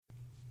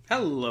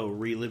Hello,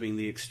 Reliving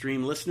the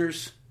Extreme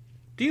listeners.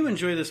 Do you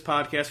enjoy this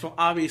podcast? Well,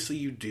 obviously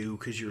you do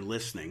because you're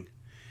listening.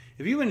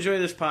 If you enjoy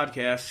this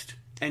podcast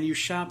and you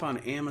shop on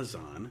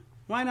Amazon,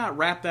 why not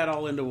wrap that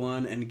all into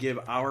one and give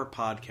our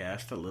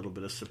podcast a little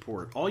bit of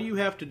support? All you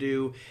have to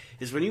do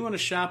is when you want to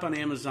shop on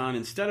Amazon,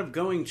 instead of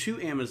going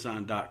to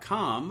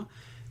Amazon.com,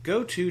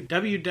 go to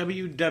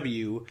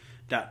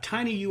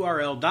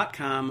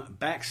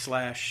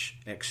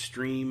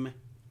www.tinyurl.com/extreme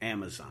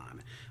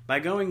Amazon. By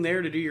going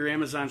there to do your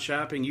Amazon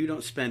shopping, you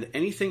don't spend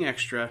anything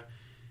extra,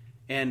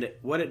 and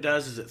what it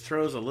does is it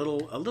throws a little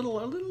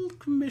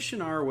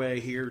commission our way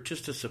here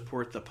just to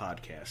support the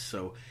podcast.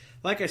 So,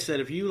 like I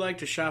said, if you like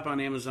to shop on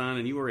Amazon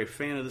and you are a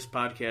fan of this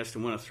podcast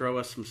and want to throw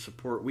us some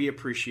support, we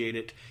appreciate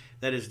it.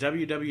 That is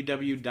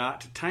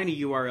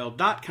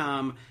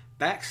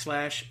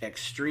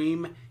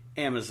www.tinyurl.com/extreme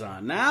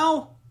Amazon.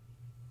 Now,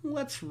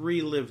 let's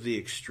relive the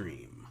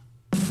extreme.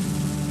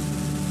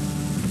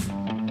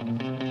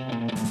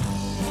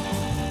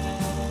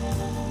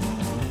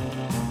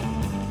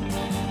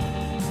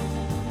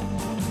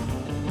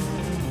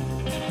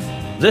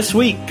 This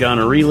week on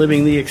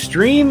Reliving the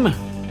Extreme,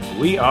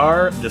 we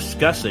are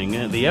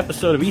discussing the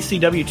episode of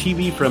ECW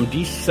TV from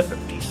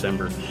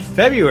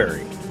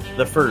February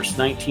the 1st,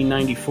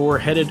 1994,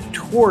 headed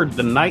toward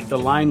the night the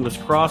line was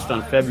crossed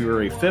on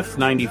February 5th,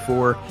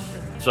 94.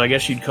 So I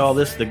guess you'd call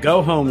this the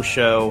go-home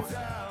show.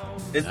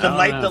 It's the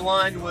night the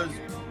line was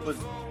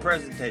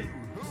presented.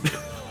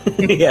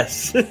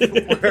 Yes.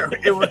 Where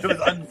it was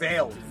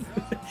unveiled.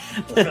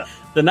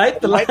 The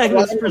night the line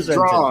was presented.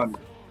 Drawn.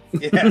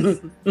 Yes.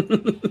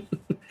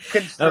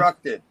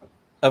 Constructed.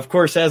 Of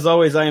course, as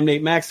always, I am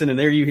Nate Maxon, and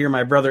there you hear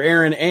my brother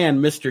Aaron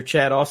and Mr.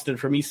 Chad Austin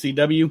from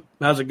ECW.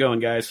 How's it going,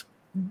 guys?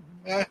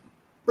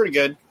 Pretty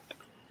good.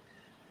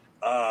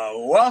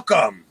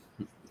 Welcome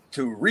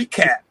to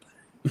Recap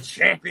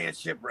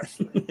Championship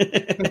Wrestling.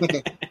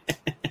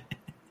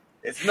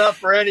 It's not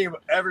for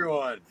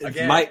everyone.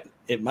 Again.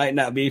 It might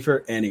not be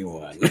for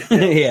anyone.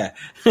 Yeah.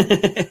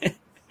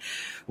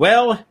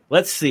 Well,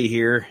 let's see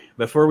here.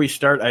 Before we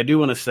start, I do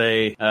want to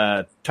say,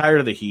 tired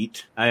of the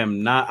heat. I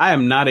am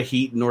not a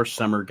heat nor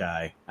summer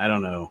guy. I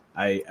don't know.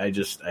 I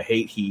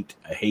hate heat.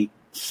 I hate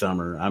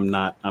summer. I'm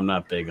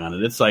not big on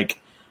it. It's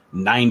like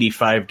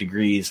 95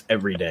 degrees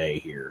every day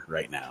here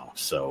right now.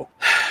 So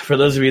for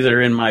those of you that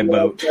are in my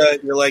boat,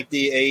 you're like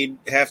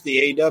half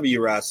the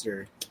AW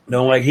roster.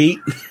 Don't like heat.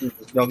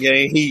 Don't get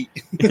any heat.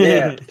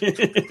 Yeah.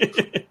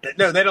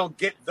 No, they don't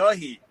get the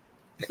heat.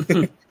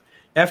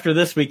 After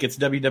this week, it's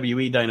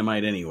WWE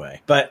Dynamite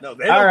anyway. But no,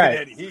 they don't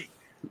get any heat.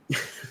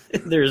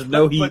 There's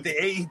no heat. But the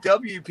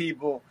AEW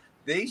people,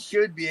 they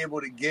should be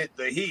able to get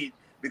the heat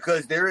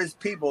because there is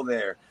people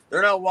there.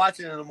 They're not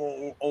watching them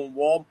on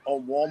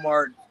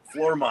Walmart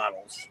floor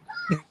models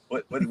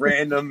with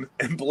random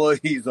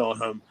employees on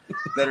them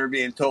that are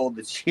being told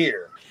to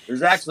cheer.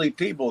 There's actually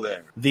people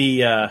there.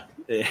 They're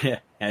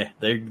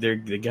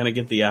gonna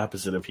get the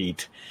opposite of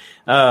heat.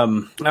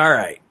 All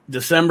right.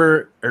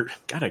 December,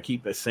 I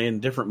keep saying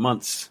different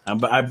months.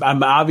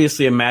 I'm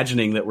obviously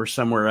imagining that we're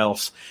somewhere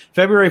else.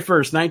 February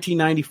 1st,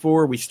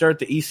 1994, we start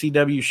the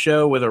ECW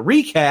show with a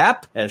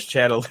recap, as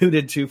Chad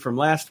alluded to from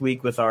last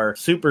week with our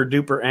super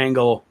duper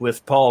angle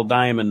with Paul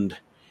Diamond.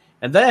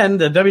 And then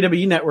the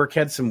WWE Network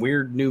had some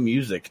weird new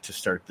music to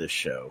start this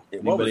show.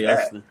 Anybody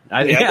else?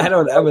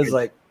 I was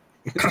like,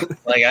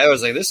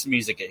 this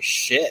music is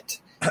shit.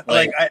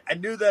 I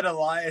knew that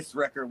Elias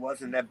record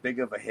wasn't that big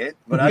of a hit,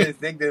 but I didn't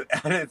think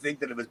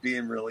that it was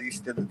being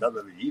released to the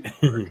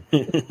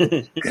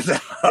WWE because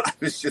I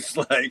was just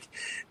like,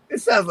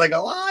 it sounds like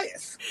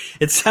Elias.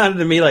 It sounded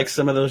to me like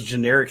some of those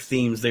generic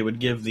themes they would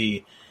give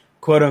the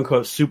quote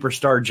unquote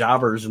superstar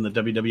jobbers in the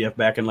WWF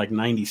back in like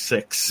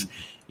 '96.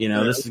 You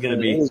know, this is going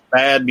to be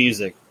bad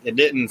music. It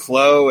didn't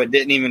flow. It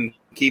didn't even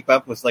keep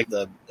up with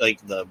the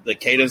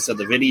cadence of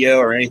the video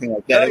or anything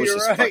like that. No, it was you're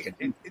just right.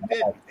 fucking.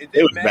 It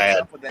didn't was match bad.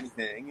 up with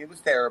anything. It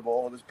was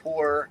terrible. It was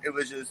poor. It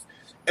was just.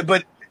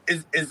 But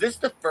is this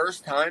the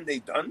first time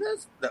they've done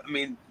this? I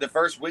mean, the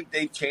first week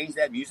they changed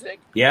that music.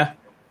 Yeah,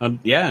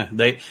 yeah.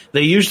 They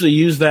usually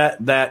use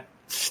that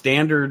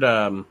standard,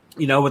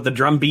 with the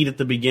drum beat at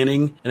the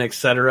beginning and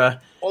etc.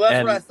 Well,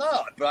 that's what I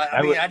thought. But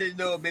I didn't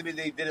know if maybe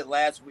they did it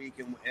last week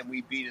and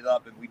we beat it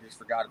up and we just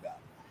forgot about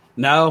it.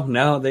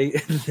 No, they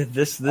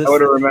this. I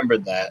would have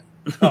remembered that.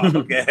 Oh,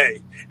 okay,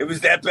 it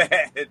was that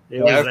bad. I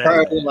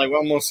probably been like,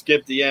 well, I'm gonna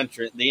skip the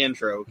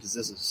intro because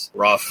this is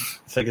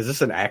rough. It's like, is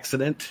this an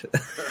accident? He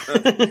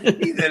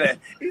said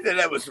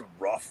that was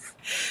rough.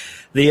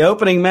 The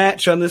opening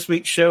match on this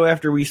week's show,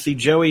 after we see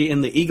Joey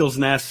in the Eagle's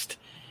Nest,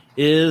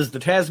 is the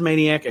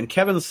Tasmaniac and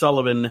Kevin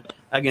Sullivan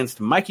against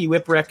Mikey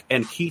Whipwreck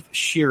and Keith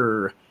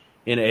Shearer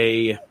in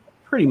a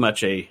pretty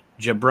much a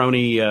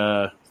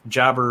jabroni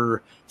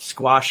jobber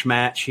squash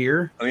match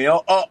here. I mean,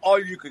 all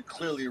you could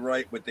clearly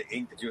write with the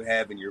ink that you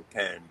have in your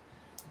pen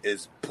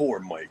is poor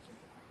Mikey.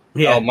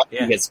 Yeah,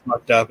 Mikey gets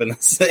fucked up in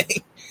this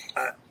thing.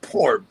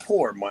 Poor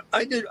Mike.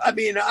 I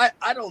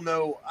don't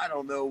know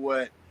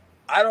what.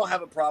 I don't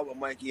have a problem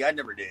with Mikey. I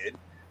never did.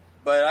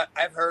 but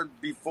I've heard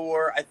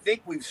before. I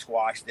think we've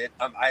squashed it.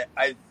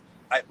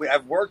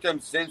 I've worked him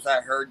since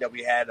I heard that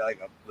we had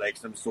like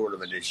some sort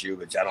of an issue,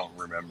 which I don't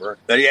remember.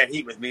 That he had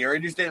heat with me, or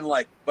he just didn't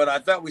like. But I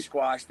thought we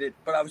squashed it.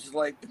 But I was just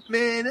like,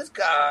 man, this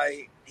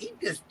guy, he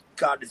just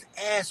got his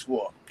ass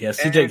whooped. Yes,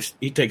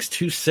 he takes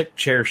 2 sick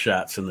chair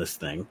shots in this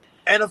thing,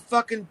 and a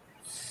fucking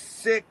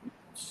sick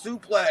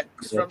suplex.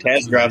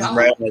 Taz drops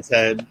right on his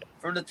head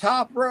from the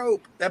top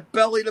rope. That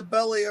belly to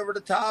belly over the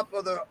top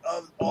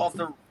off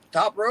the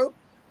top rope.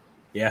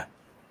 Yeah.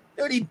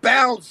 Dude, he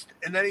bounced,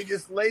 and then he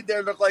just laid there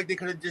and looked like they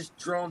could have just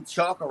drawn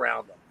chalk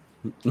around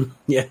him.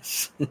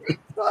 Yes.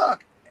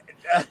 Fuck.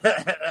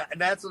 And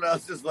that's when I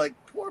was just like,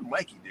 poor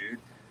Mikey, dude.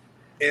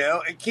 You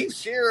know, and Keith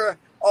Shearer,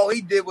 all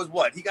he did was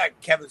what? He got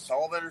Kevin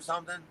Sullivan or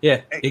something?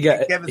 Yeah.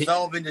 Kevin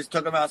Sullivan just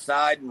took him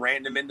outside and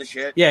ran him into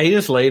shit. Yeah, he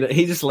just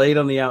laid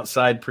on the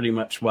outside pretty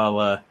much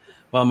while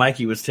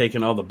Mikey was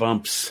taking all the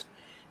bumps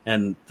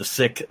and the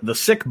sick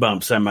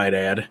bumps, I might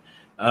add.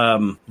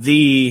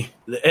 You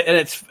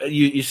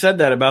said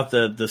that about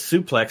the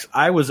suplex.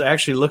 I was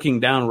actually looking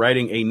down,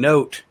 writing a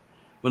note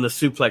when the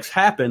suplex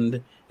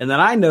happened, and then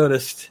I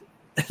noticed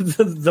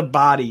the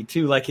body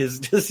too, like he's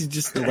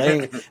just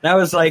laying. And I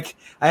was like,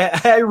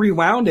 I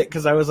rewound it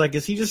because I was like,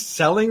 is he just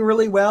selling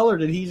really well, or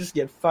did he just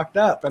get fucked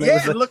up? And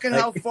yeah, look at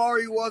how far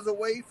he was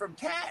away from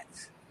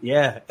Taz.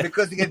 Yeah,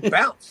 because he had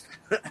bounced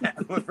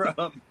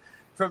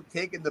from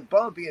taking the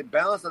bump. He had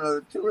bounced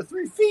another 2 or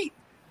 3 feet.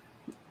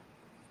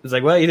 It's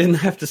like, well, you didn't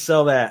have to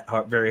sell that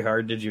very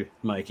hard, did you,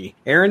 Mikey?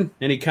 Aaron,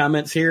 any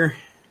comments here?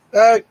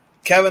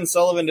 Kevin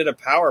Sullivan did a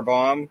power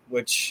bomb,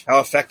 which how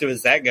effective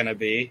is that going to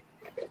be?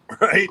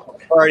 Right,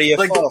 already a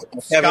like fall.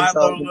 Kevin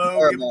Sullivan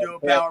give him do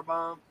a power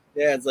bomb.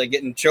 Yeah, it's like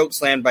getting choke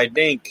slammed by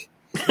Dink.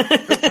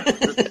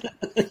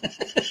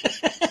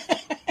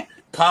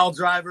 Pile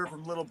driver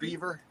from Little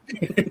Beaver.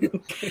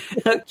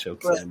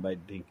 Choke slammed by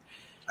Dink.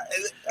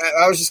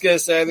 I was just going to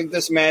say, I think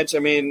this match, I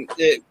mean,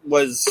 it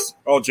was,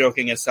 all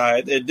joking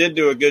aside, it did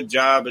do a good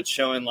job at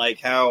showing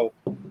like how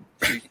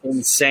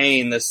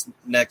insane this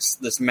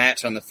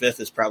match on the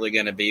 5th is probably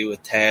going to be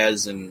with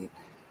Taz and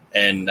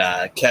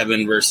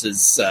Kevin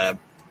versus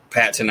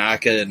Pat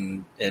Tanaka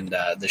and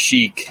the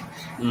Sheik.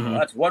 Mm-hmm. Well,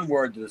 that's one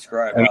word to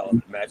describe how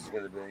the match is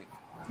going to be.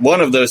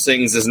 One of those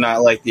things is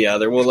not like the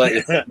other. We'll let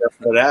you put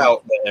it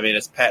out. But, I mean,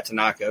 it's Pat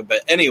Tanaka.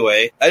 But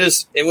anyway,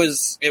 it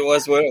was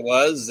what it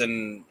was,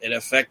 and it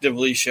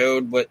effectively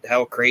showed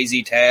how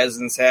crazy Taz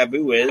and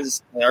Sabu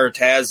is, or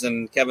Taz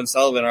and Kevin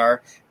Sullivan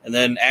are. And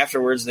then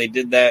afterwards, they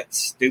did that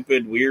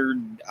stupid,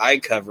 weird eye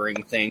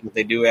covering thing that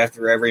they do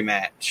after every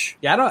match.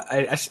 Yeah,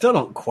 I still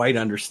don't quite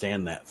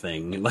understand that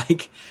thing.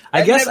 Like,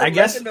 I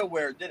guess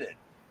nowhere, did it?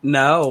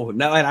 No,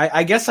 and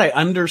I guess I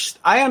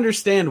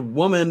understand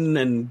Woman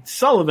and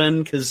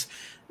Sullivan because,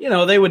 you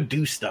know, they would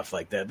do stuff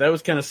like that. That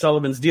was kind of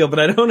Sullivan's deal, but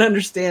I don't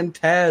understand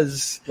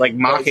Taz. Like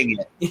mocking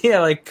it. Yeah,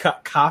 like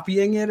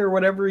copying it or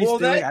whatever he's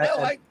doing.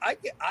 I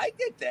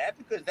get that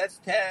because that's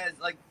Taz.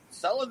 Like,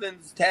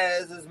 Sullivan's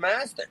Taz's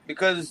master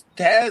because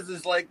Taz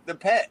is like the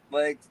pet,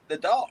 like the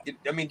dog.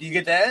 I mean, do you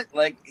get that?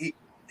 Like,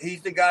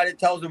 he's the guy that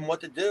tells him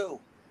what to do.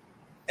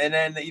 And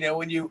then, you know,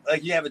 when you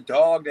have a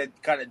dog that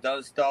kind of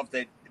does stuff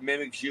that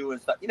mimics you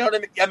and stuff, you know what I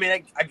mean? I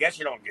mean, I guess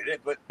you don't get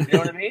it, but you know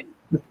what I mean?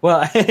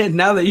 Well,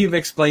 now that you've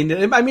explained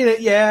it, I mean,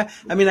 yeah.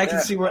 I mean, I can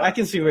see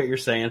what you're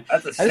saying.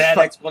 That's a sad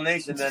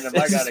explanation. Then if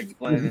I got to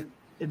explain it.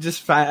 I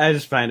just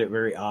find it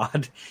very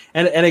odd,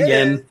 and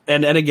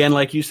again,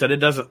 like you said, it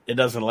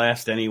doesn't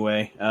last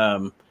anyway.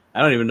 I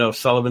don't even know if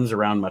Sullivan's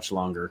around much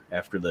longer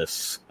after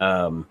this,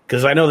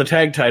 because I know the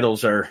tag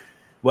titles are.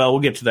 Well,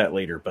 we'll get to that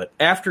later. But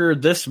after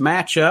this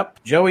matchup,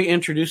 Joey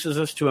introduces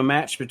us to a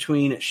match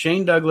between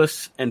Shane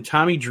Douglas and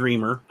Tommy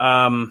Dreamer.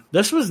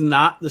 This was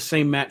not the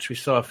same match we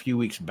saw a few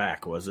weeks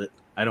back, was it?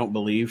 I don't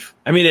believe.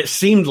 I mean, it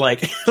seemed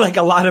like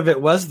a lot of it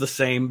was the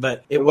same,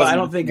 but I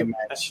don't think it.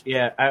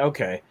 Yeah,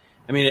 okay.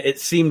 I mean, it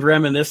seemed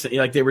reminiscent,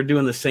 like they were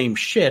doing the same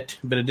shit,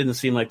 but it didn't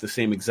seem like the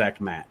same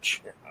exact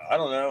match. I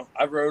don't know.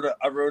 I wrote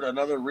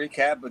another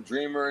recap of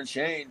Dreamer and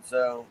Shane,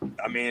 so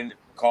I mean,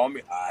 call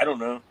me. I don't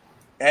know.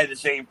 It had the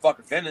same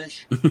fucking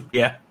finish.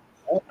 Yeah.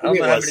 I don't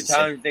know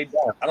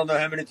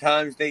how many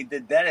times they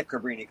did that at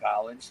Cabrini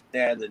College. They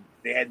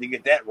had to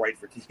get that right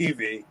for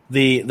TV.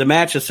 The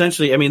match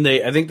essentially. I mean,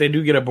 I think they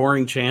do get a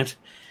boring chant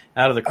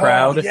out of the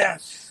crowd. Oh,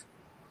 yes.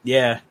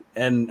 Yeah.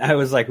 And I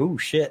was like, "Ooh,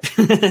 shit,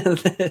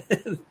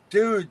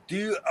 dude!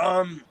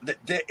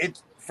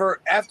 It's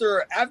for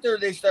after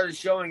they started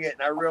showing it,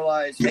 and I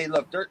realized, hey,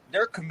 look,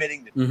 they're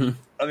committing to. Mm-hmm.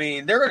 I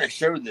mean, they're going to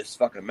show this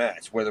fucking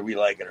match whether we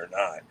like it or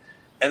not.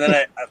 And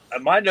then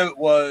my note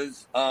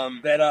was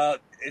that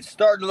it's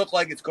starting to look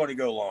like it's going to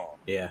go long.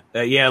 Yeah,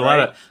 a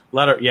lot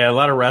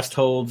of rest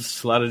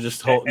holds, a lot of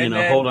just hold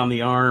on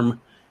the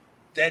arm.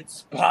 That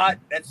spot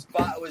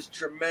was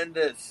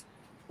tremendous.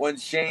 When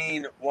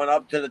Shane went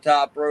up to the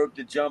top rope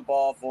to jump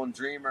off on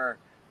Dreamer,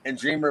 and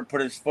Dreamer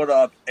put his foot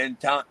up, and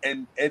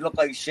it looked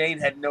like Shane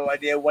had no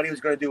idea what he was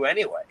going to do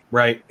anyway.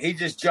 Right. He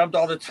just jumped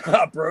off the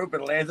top rope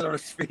and landed on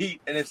his feet,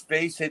 and his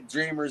face hit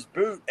Dreamer's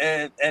boot,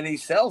 and he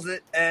sells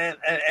it, and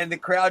the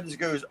crowd just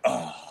goes,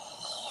 oh.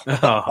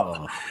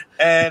 Oh.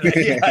 And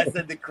I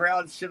said the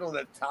crowd shit on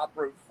the top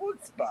rope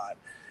foot spot.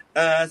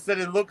 I said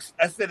it looks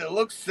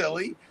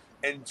silly,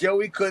 and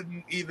Joey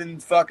couldn't even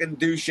fucking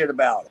do shit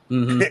about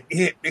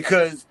it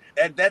because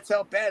that's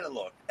how bad it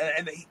looked.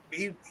 And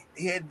he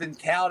had been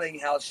touting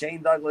how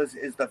Shane Douglas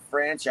is the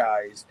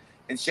franchise,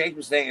 and Shane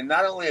was saying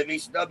not only of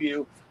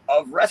ECW,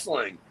 of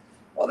wrestling.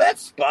 Well, that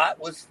spot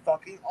was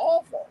fucking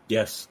awful.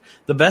 Yes.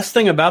 The best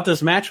thing about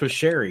this match was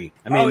Sherry.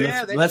 I mean,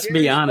 let's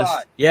be honest.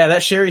 Spot. Yeah,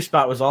 that Sherry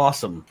spot was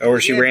awesome.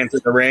 Or she ran through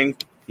the ring.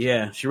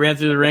 Yeah, she ran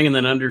through the ring and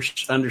then under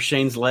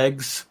Shane's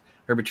legs,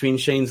 or between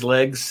Shane's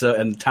legs,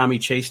 and Tommy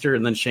chased her,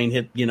 and then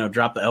Shane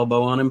dropped the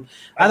elbow on him.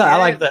 I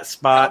like that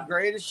spot. How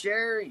great is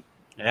Sherry?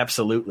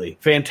 Absolutely.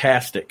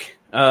 Fantastic.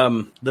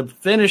 The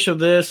finish of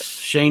this,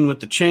 Shane with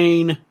the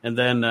chain, and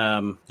then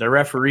the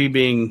referee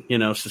being,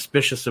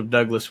 suspicious of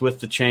Douglas with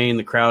the chain,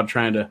 the crowd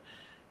trying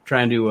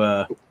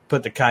to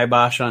put the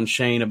kibosh on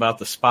Shane about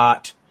the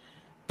spot.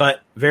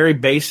 But very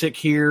basic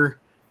here,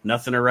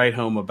 nothing to write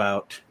home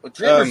about. Well,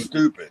 Dreamer's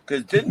stupid,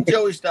 because didn't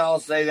Joey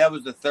Styles say that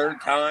was the third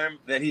time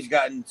that he's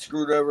gotten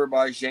screwed over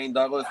by Shane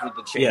Douglas with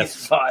the chain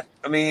spot?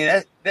 I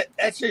mean,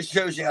 that just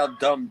shows you how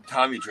dumb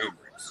Tommy Dreamer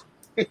is.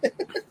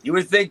 You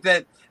would think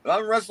that if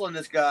I'm wrestling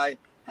this guy,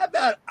 how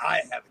about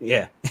I have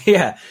it?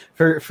 Yeah.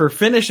 For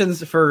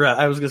finishes,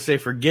 I was gonna say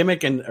for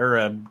gimmick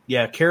and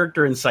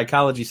character and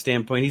psychology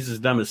standpoint, he's as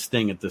dumb as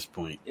Sting at this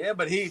point. Yeah,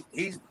 but he's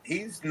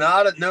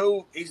not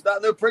no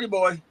pretty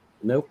boy.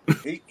 Nope.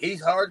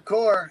 He's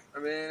hardcore. I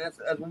mean, that's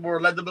what we're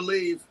led to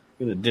believe.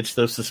 Gonna ditch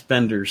those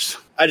suspenders.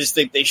 I just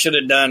think they should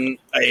have done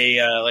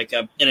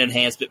an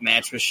enhancement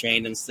match with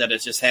Shane instead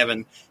of just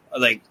having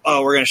we're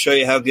going to show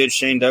you how good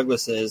Shane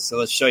Douglas is, so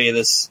let's show you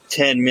this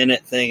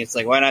 10-minute thing. It's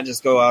like, why not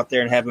just go out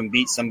there and have him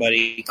beat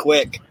somebody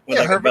quick with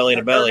a belly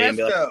to belly and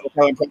be like, look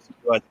how impressive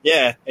you are.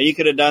 Yeah, and you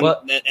could have done,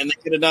 and they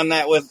could have done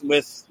that with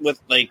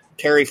like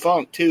Terry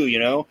Funk too.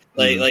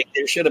 Like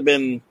there should have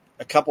been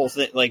a couple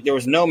things. Like there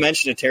was no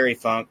mention of Terry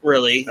Funk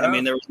really. I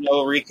mean, there was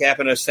no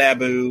recapping of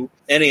Sabu,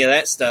 any of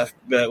that stuff.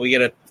 But we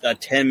get a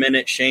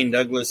 10-minute Shane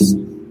Douglas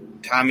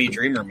Tommy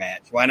Dreamer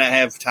match. Why not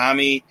have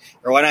Tommy,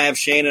 or why not have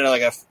Shane in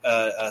a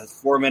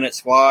 4-minute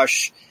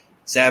squash,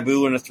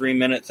 Sabu in a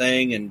 3-minute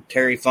thing, and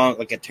Terry Funk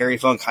like a Terry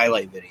Funk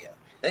highlight video?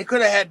 They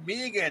could have had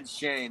me against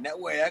Shane. That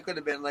way I could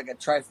have been like a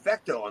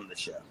trifecta on the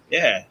show.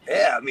 Yeah.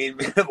 I mean,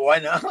 why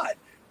not?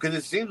 Because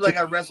it seems like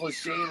I wrestled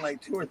Shane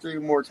like 2 or 3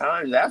 more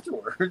times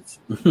afterwards.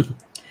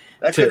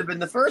 That could have been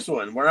the first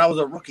one when I was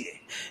a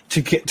rookie.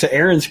 To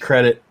Aaron's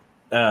credit,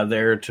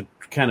 there to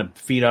kind of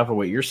feed off of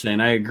what you're saying,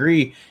 I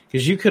agree,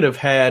 because you could have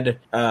had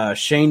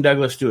Shane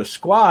Douglas do a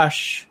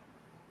squash,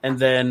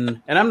 and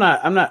I'm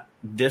not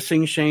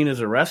dissing Shane as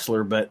a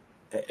wrestler, but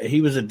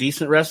he was a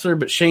decent wrestler.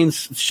 But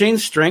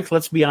Shane's strength,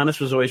 let's be honest,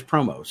 was always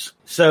promos.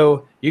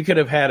 So you could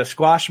have had a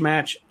squash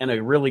match and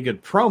a really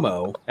good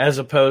promo, as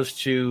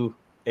opposed to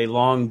a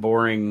long,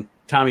 boring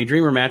Tommy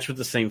Dreamer match with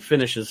the same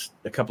finish as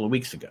a couple of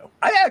weeks ago.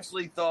 I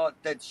actually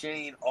thought that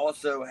Shane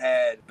also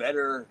had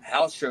better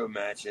house show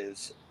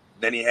matches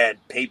than he had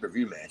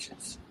pay-per-view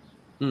matches.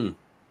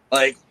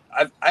 Like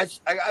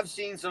I've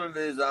seen some of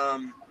his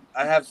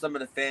I have some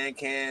of the fan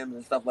cams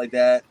and stuff like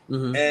that,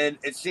 and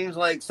it seems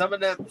like some of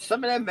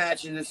them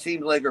matches it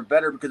seems like are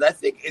better because I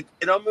think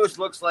it almost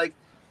looks like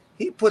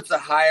he puts a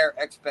higher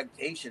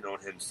expectation on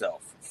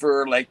himself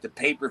for like the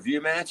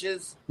pay-per-view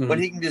matches, but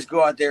he can just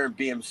go out there and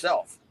be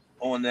himself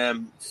on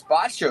them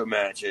spot show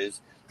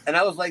matches. And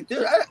I was like,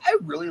 dude, I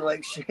really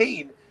like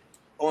Shane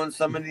on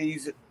some of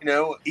these,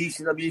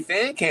 ECW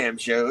fan cam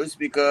shows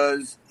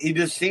because he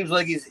just seems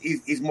like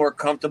he's more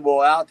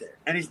comfortable out there,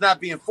 and he's not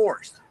being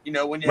forced.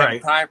 When you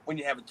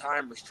have a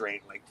time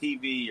restraint like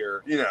TV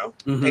or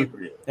pay per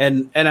view.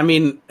 And I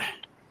mean,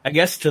 I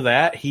guess to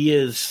that he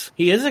is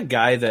a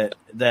guy that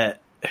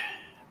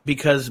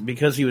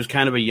because he was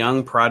kind of a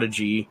young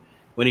prodigy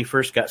when he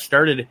first got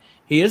started,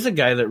 he is a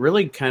guy that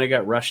really kind of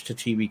got rushed to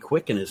TV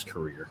quick in his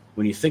career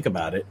when you think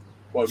about it.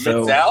 Well,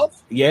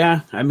 Mid-South?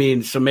 Yeah, I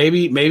mean, so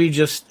maybe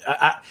just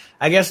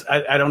I guess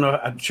I don't know.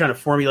 I'm trying to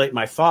formulate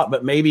my thought,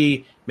 but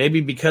maybe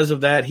because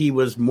of that, he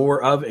was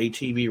more of a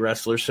TV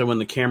wrestler. So when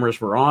the cameras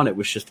were on, it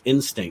was just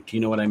instinct. You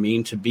know what I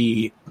mean? To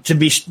be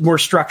more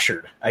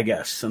structured, I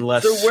guess.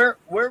 Unless so,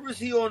 where was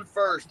he on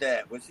first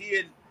at? Was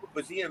he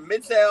in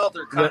Mid-South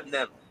or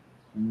Continental?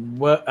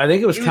 What I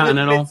think it was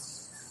Continental.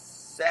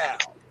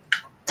 Mid-South.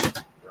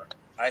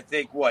 I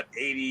think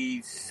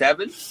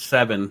 87?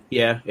 7,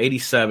 yeah,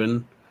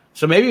 87.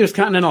 So maybe it was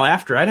Continental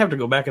after. I'd have to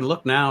go back and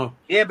look now.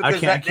 Yeah,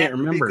 because I can't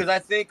remember. Because I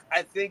think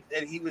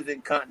that he was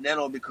in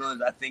Continental because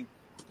I think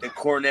that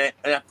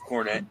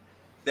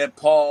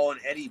Paul and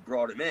Eddie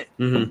brought him in.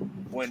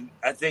 When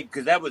I think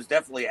because that was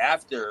definitely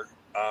after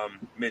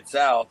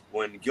Mid-South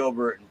when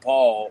Gilbert and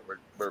Paul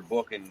were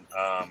booking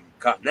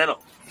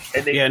Continental.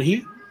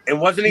 And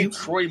wasn't he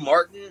Troy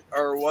Martin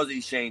or was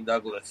he Shane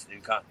Douglas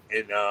in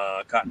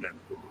Continental?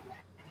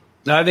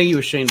 No, I think he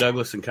was Shane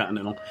Douglas in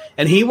Continental,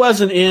 and he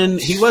wasn't in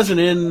the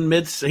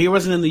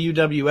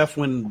UWF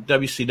when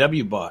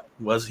WCW bought.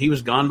 He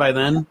was gone by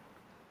then?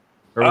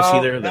 or was he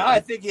there? No, I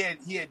think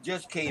he had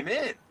just came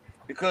in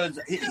because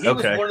he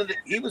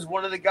was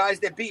one of the guys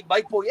that beat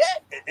Mike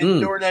Boyette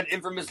during that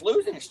infamous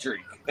losing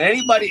streak.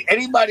 Anybody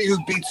who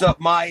beats up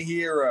my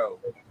hero,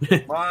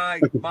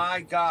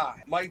 my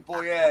guy, Mike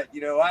Boyette,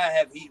 I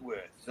have heat with,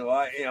 so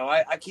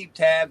I keep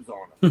tabs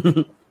on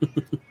him.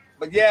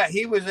 But yeah,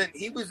 he was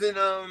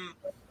in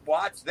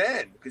Watts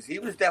then, because he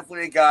was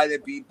definitely a guy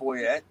that beat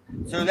Boyette.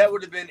 So that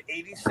would have been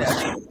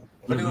 87,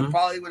 but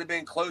it would have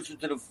been closer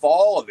to the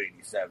fall of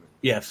 87.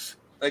 Yes.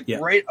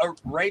 Right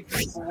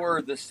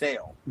before the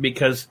sale.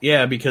 Because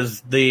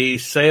the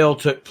sale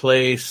took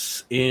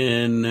place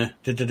in,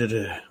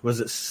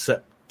 was it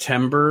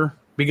September?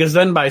 Because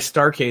then by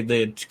Starrcade, they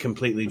had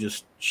completely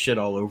just shit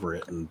all over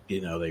it. And,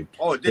 they...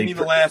 Oh, it didn't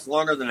even last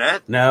longer than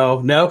that?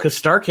 No, because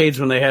Starrcade's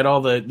when they had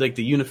all the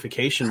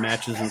unification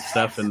matches and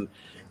stuff, and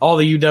all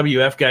the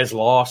UWF guys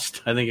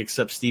lost, I think,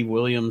 except Steve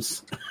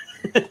Williams.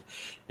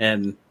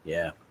 And,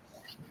 yeah.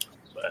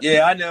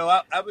 Yeah, I know.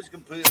 I was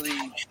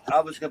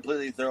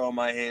completely throwing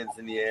my hands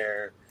in the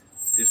air,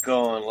 just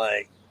going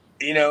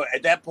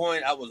at that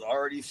point I was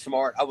already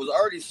smart. I was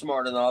already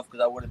smart enough because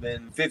I would have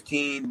been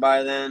 15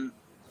 by then,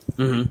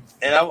 and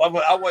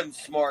I wasn't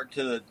smart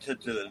to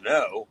the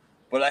no,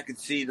 but I could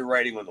see the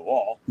writing on the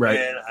wall. Right.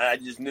 And I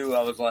just knew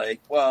I was like,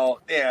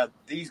 well, yeah,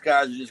 these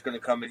guys are just going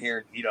to come in here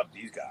and eat up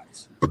these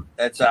guys.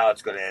 That's how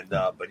it's going to end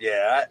up. But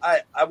yeah,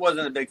 I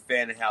wasn't a big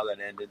fan of how that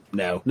ended.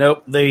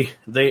 Nope.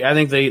 I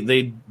think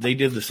they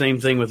did the same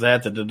thing with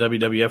that the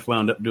WWF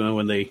wound up doing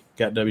when they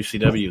got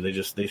WCW.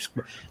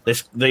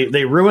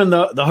 They ruined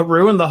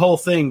the whole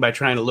thing by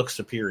trying to look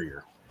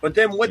superior. But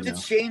then what did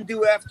Shane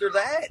do after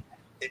that?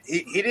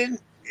 He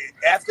didn't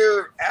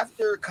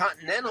after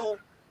Continental.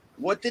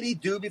 What did he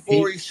do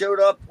before he showed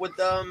up with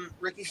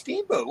Ricky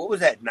Steamboat? What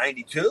was that,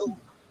 92?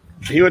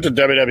 He went to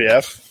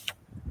WWF.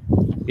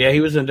 Yeah,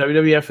 he was in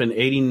WWF in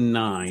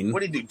 89.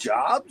 What did he do,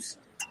 jobs?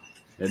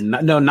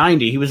 No,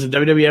 90. He was in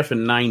WWF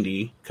in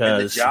 90.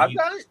 The job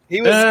guy?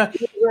 He wasn't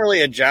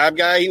really a job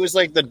guy. He was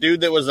like the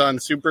dude that was on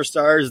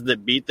Superstars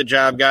that beat the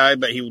job guy,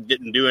 but he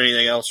didn't do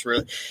anything else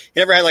really. He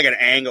never had like an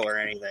angle or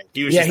anything.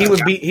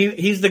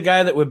 He's the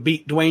guy that would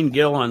beat Dwayne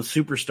Gill on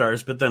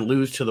Superstars, but then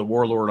lose to the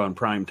Warlord on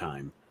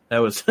Primetime. That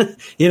was,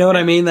 you know what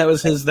I mean? That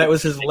was his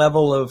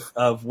level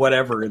of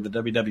whatever in the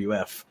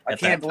WWF. I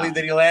can't believe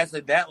that he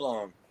lasted that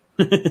long.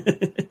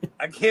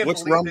 I can't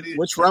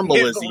which Rumble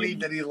is he?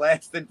 Believe that he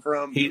lasted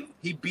from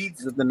he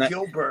beats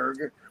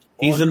Gilbert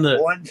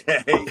one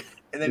day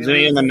and then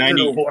he's in the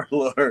 90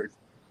 Warlord.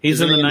 He's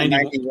in the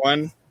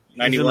 91.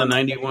 He's in the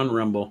 91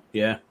 Rumble.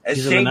 Yeah.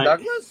 As Shane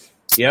Douglas?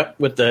 Yep,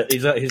 with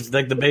he's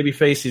like the baby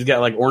face. He's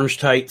got like orange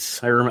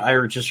tights. I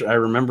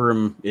remember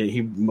him.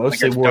 He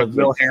mostly wore the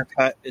real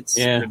haircut. It's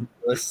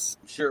ridiculous.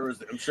 I'm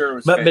sure it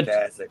was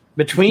fantastic.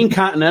 Between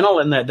Continental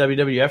and that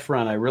WWF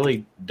run, I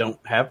really don't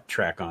have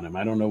track on him.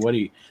 I don't know what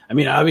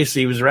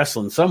obviously he was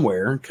wrestling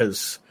somewhere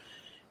because,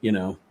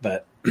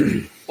 but.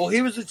 Well,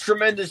 he was a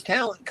tremendous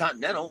talent,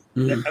 Continental.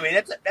 Mm-hmm. I mean,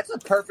 that's a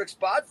perfect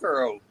spot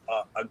for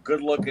a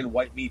good-looking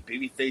white meat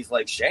baby face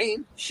like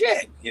Shane.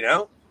 Shit,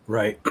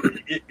 Right.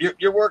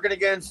 You're working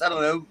against, I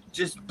don't know,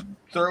 just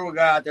throw a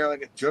guy out there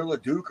like a Joe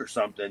LaDuke or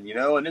something,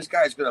 and this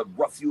guy's going to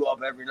rough you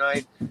up every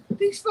night.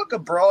 These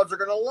fucking broads are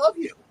going to love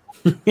you.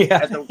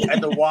 Yeah. At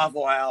the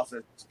Waffle House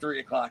at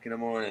 3 o'clock in the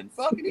morning.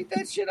 Fucking eat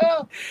that shit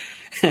up.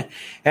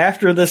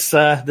 After this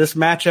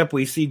matchup,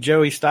 we see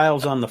Joey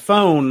Styles on the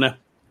phone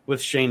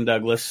with Shane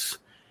Douglas.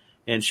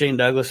 And Shane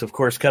Douglas, of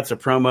course, cuts a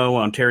promo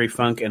on Terry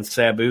Funk and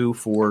Sabu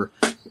for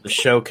the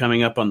show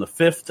coming up on the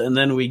 5th, and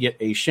then we get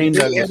a Shane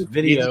Douglas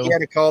video. He had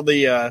to call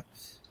the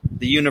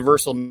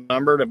universal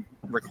number to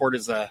record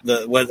his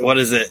what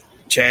is it,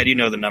 Chad? You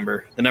know the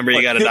number. The number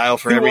you got to dial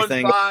for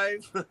everything.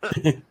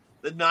 215.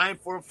 The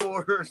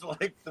 944 is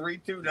like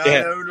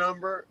 3290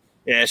 number.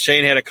 Yeah,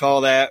 Shane had to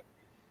call that.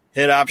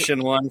 Hit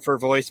option 1 for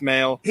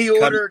voicemail. He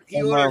ordered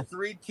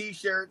 3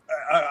 T-shirts,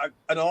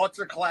 an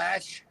Ultra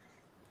Clash.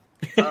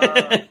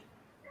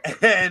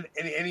 And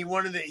he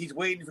wanted that.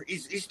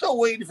 He's still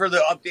waiting for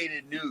the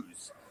updated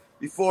news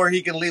before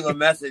he can leave a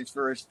message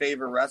for his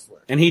favorite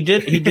wrestler. And he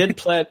did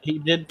pledge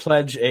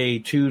a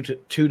 $2 to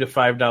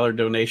 $5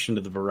 donation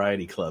to the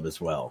Variety Club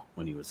as well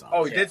when he was on.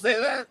 Oh, he did say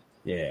that?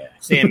 Yeah.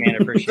 Sandman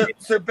appreciate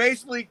so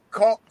basically,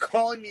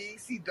 calling the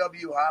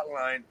ECW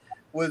hotline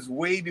was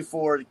way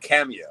before the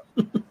Cameo,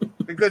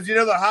 because the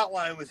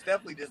hotline was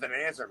definitely just an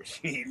answer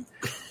machine,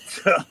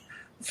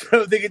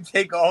 so they could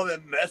take all the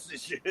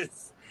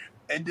messages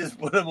and just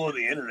put them on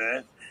the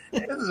internet.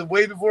 This is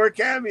way before a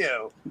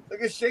Cameo.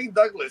 Look at Shane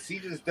Douglas. He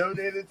just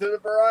donated to the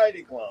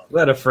Variety Club.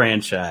 What a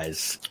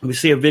franchise. We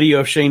see a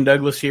video of Shane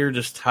Douglas here,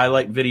 just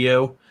highlight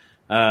video.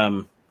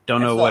 Don't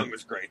know what. It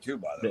was great, too,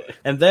 by the way.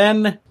 And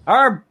then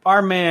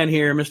our man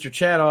here, Mr.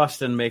 Chad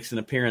Austin, makes an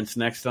appearance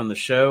next on the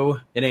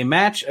show in a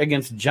match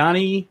against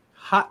Johnny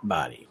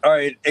Hotbody. All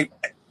right.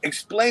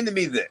 Explain to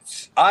me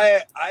this.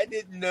 I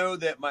didn't know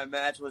that my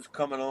match was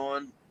coming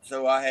on,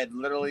 so I had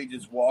literally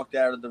just walked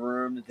out of the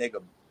room to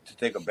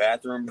take a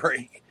bathroom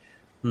break.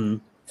 Hmm.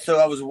 So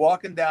I was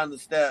walking down the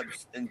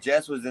steps, and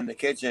Jess was in the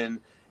kitchen,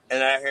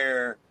 and I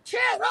hear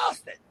Chad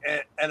Austin,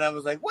 and I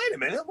was like, wait a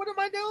minute, what am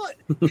I doing?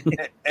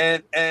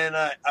 and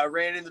I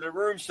ran into the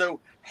room. So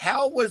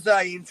how was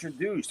I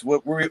introduced?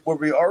 Were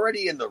we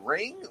already in the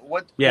ring?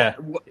 What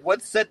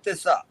set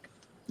this up?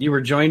 You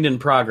were joined in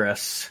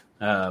progress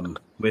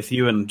with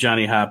you and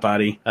Johnny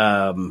Hotbody.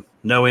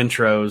 No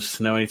intros,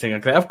 no anything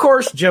like that. Of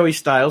course, Joey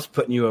Styles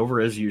putting you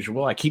over as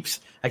usual. I keep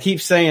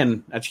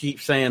saying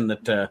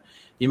that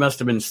you must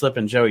have been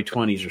slipping Joey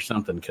 20s or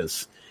something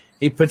because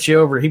he puts you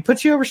over. He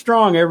puts you over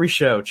strong every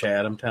show,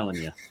 Chad. I'm telling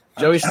you,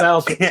 Joey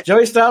Styles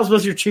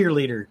was your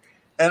cheerleader.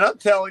 And I'm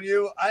telling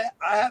you,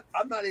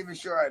 I'm not even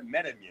sure I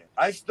met him yet.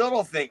 I still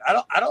don't think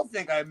I don't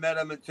think I met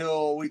him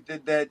until we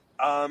did that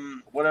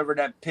whatever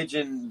that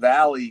Pigeon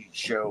Valley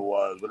show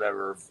was,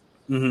 whatever.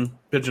 Mm-hmm.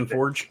 Pigeon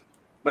Forge.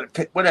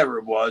 But whatever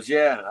it was,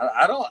 yeah,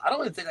 I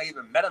don't even think I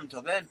even met him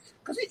till then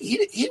because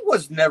he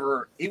was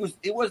never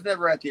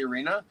at the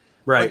arena,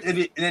 right? And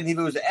if he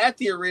was at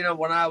the arena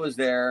when I was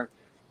there,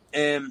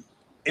 and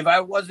if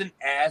I wasn't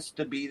asked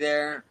to be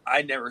there,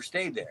 I never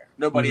stayed there.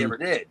 Nobody ever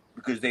did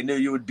because they knew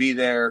you would be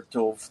there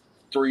till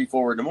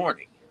 3-4 in the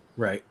morning,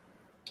 right?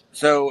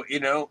 So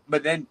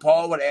but then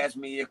Paul would ask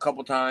me a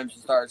couple times to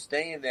start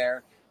staying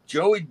there.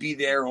 Joey'd be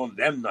there on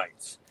them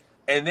nights,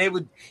 and they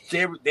would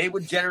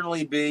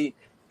generally be.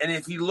 And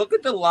if you look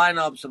at the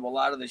lineups of a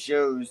lot of the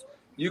shows,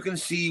 you can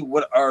see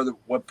what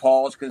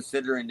Paul's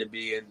considering to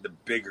be in the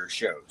bigger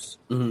shows.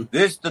 Mm-hmm.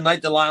 The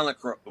night the line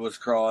was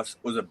crossed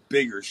was a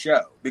bigger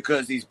show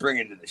because he's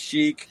bringing in the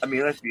Sheik. I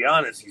mean, let's be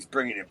honest, he's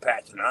bringing in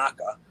Pat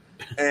Tanaka,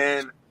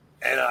 and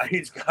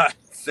he's got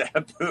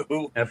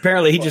Sabu.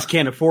 Apparently, he just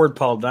can't afford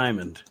Paul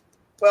Diamond.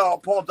 Well,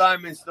 Paul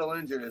Diamond's still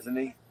injured, isn't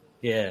he?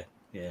 Yeah,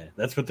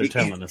 that's what they're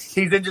telling us.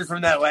 He's injured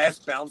from that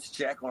last bounce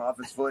check off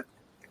his foot.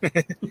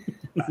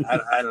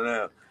 I don't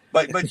know.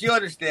 But you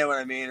understand what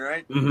I mean,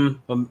 right? Mm-hmm.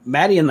 Well,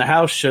 Maddie in the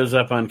house shows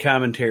up on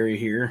commentary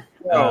here.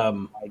 Oh,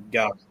 my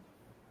God.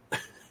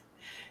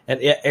 And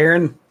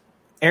Aaron,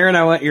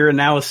 I want your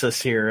analysis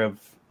here of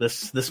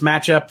this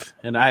matchup.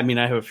 And I mean,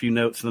 I have a few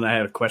notes, and then I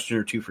had a question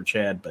or two for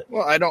Chad. But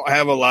well, I don't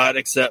have a lot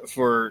except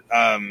for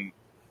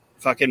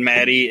fucking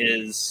Maddie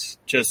is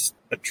just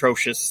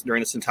atrocious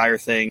during this entire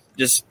thing.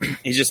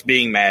 He's just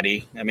being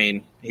Maddie. I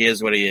mean, he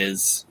is what he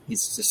is.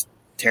 He's just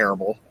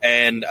terrible.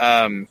 And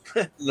the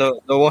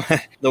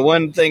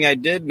one thing I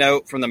did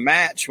note from the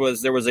match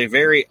was there was a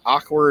very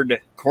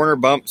awkward corner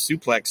bump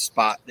suplex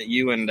spot that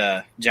you and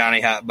Johnny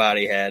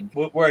Hotbody had.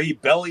 Where he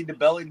belly to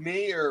bellied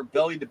me or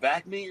belly to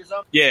back me or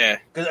something? Yeah.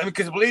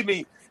 Because believe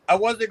me, I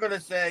wasn't going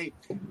to say,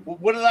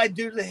 what did I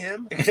do to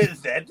him?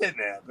 Because that didn't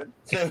happen.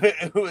 So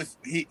it was,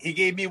 he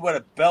gave me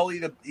a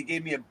belly to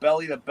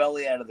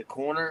belly out of the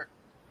corner.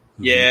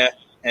 Yeah.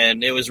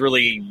 And it was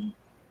really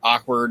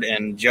awkward,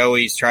 and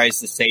Joey tries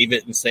to save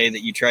it and say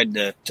that you tried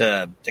to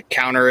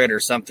counter it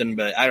or something,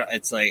 but I don't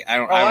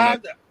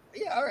know.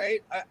 Yeah, all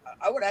right.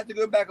 I would have to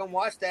go back and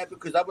watch that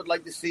because I would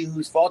like to see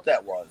whose fault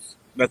that was.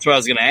 That's what I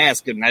was going to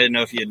ask, and I didn't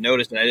know if you had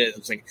noticed. And I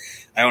was like,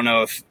 I don't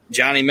know if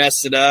Johnny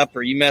messed it up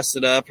or you messed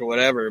it up or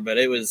whatever, but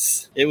it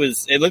looked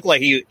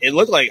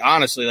like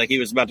honestly like he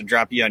was about to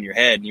drop you on your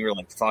head, and you were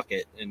like, "Fuck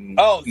it." And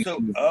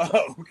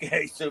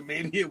okay, so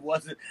maybe it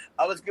wasn't.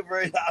 I was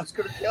going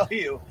to tell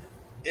you.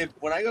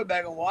 When I go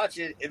back and watch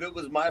it, if it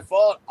was my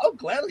fault, I'll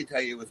gladly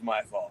tell you it was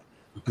my fault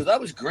because I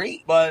was green.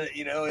 But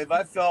if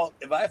I felt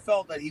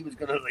that he was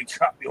going to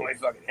drop me on my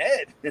fucking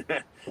head,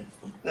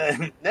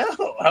 then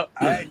no,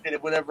 I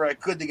did whatever I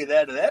could to get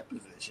out of that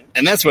position.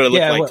 And that's what it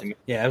looked like to me.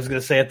 Yeah, I was going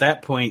to say at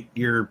that point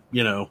you're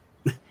not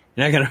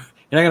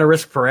gonna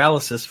risk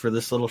paralysis for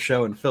this little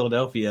show in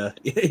Philadelphia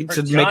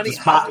to make the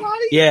spot.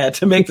 Yeah,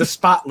 to make the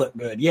spot look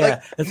good.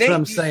 Yeah, that's Nate, what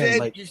I'm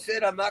saying. You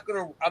said I'm not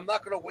gonna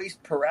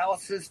waste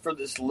paralysis for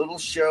this little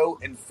show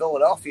in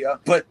Philadelphia,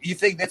 but you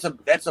think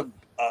that's a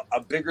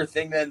bigger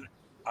thing than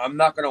I'm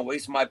not gonna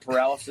waste my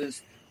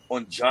paralysis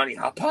on Johnny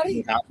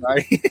Hotbody?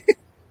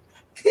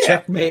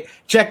 Yeah.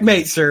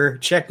 Checkmate, sir.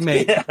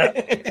 Checkmate.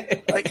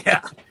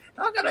 Yeah.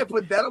 How can I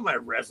put that on my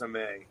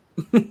resume?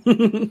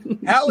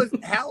 How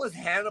is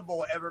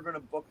Hannibal ever going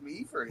to book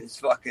me for his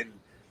fucking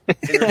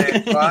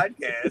internet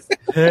podcast?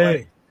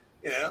 Hey,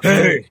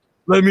 hey,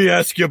 let me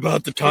ask you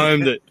about the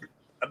time that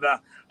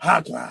about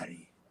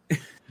Hotbody,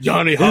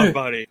 Johnny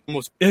Hotbody,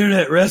 almost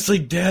Internet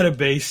Wrestling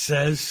Database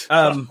says.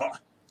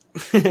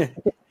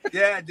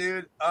 Yeah,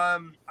 dude.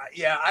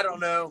 Yeah, I don't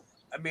know.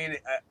 I mean,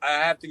 I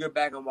have to go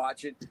back and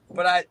watch it,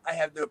 but I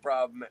have no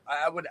problem.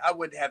 I would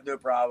have no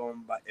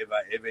problem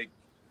if it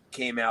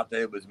came out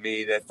that it was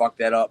me that fucked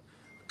that up.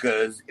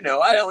 Because,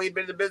 I'd only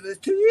been in the business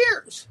 2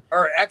 years.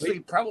 Or actually,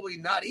 probably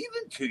not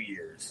even 2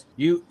 years.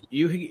 You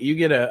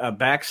get a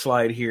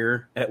backslide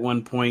here at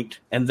one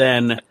point, and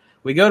then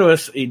we go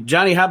to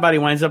Johnny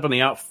Hotbody winds up on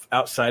the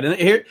outside. And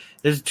here,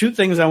 there's two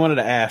things I wanted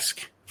to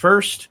ask.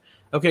 First,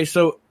 okay,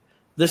 so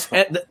this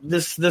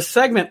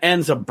segment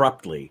ends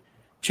abruptly.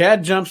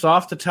 Chad jumps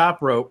off the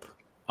top rope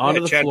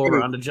onto the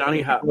floor, onto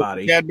Johnny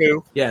Hotbody. Chad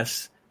Boo.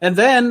 Yes. And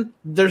then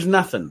there's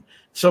nothing.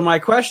 So my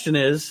question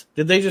is,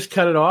 did they just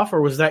cut it off,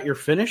 or was that your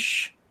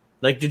finish?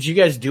 Like, did you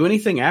guys do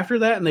anything after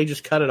that and they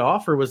just cut it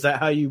off, or was that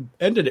how you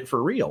ended it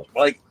for real?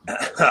 Like,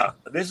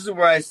 this is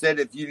where I said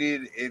if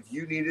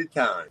you needed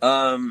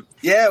time.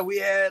 Yeah, we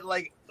had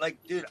like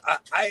dude,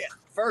 I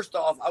first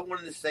off, I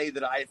wanted to say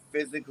that I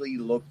physically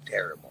looked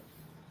terrible.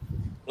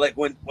 Like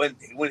when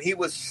he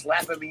was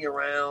slapping me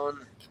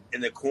around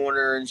in the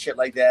corner and shit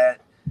like that,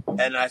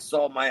 and I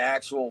saw my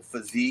actual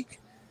physique,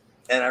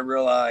 and I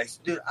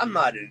realized, dude,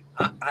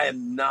 I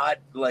am not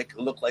like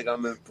look like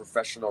I'm in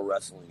professional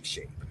wrestling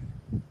shape.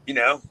 You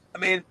know, I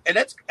mean, and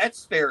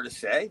that's fair to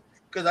say,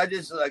 because I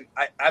just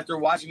after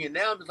watching it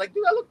now, I'm just like,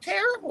 dude, I look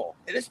terrible,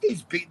 and this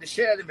dude's beating the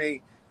shit out of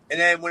me. And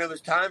then when it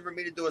was time for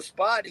me to do a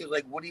spot, he was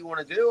like, "What do you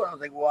want to do?" And I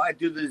was like, "Well, I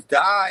do this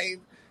dive,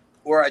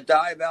 or I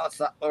dive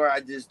outside, or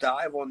I just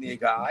dive on the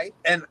guy."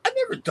 And I've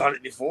never done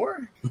it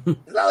before.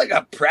 It's not like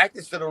I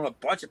practiced it on a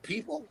bunch of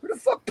people. Who the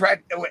fuck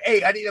practice?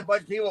 Hey, I need a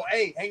bunch of people.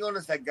 Hey, hang on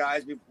a sec,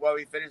 guys. While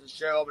we finish the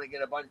show, I'm gonna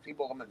get a bunch of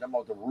people. I'm gonna jump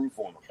off the roof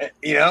on them.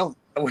 You know,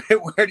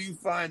 where do you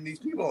find these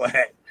people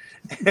at?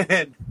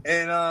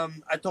 And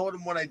I told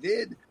him what I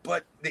did,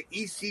 but the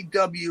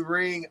ECW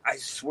ring, I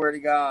swear to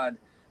God,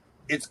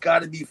 it's got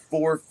to be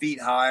 4 feet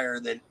higher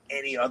than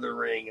any other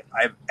ring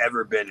I've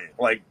ever been in.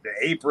 Like the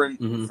apron,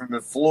 from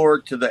the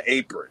floor to the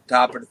apron,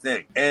 top of the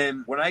thing.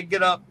 And when I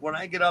get up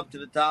to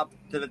the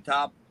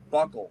top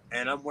buckle,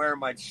 and I'm wearing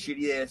my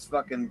shitty ass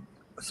fucking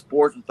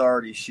Sports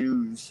Authority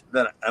shoes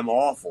that I'm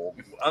awful.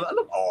 I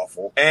look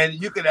awful. And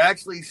you could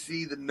actually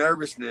see the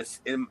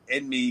nervousness in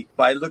me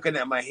by looking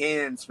at my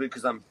hands,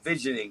 because I'm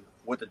fidgeting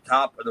with the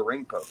top of the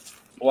ring post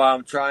while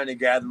I'm trying to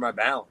gather my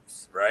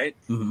balance, right?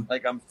 Mm-hmm.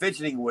 Like I'm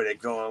fidgeting with it,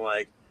 going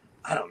like,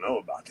 I don't know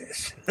about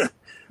this.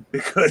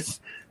 Because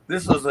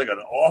this was like an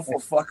awful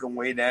fucking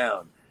way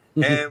down.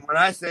 And when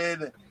I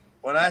said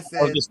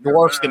this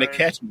dwarf's gonna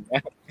catch me.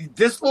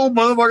 This little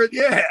motherfucker,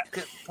 yeah,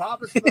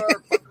 Papa Star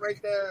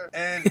right there.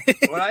 And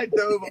when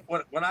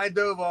I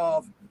dove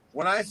off,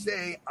 when I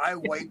say I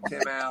wiped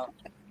him out,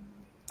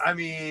 I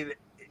mean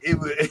it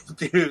was,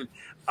 dude.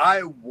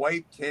 I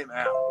wiped him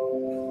out.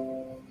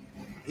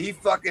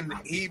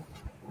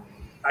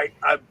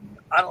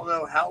 I don't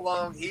know how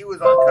long he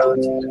was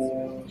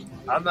unconscious.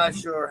 I'm not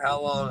sure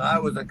how long I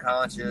was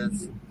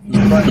unconscious,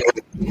 but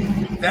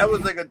that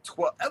was like a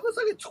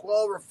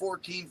 12 or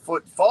 14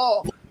 foot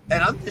fall,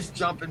 and I'm just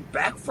jumping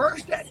back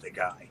first at the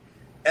guy,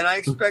 and I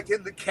expect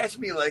him to catch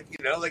me like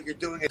you're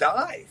doing a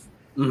dive,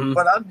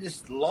 but I'm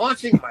just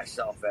launching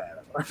myself at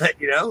him,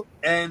 you know,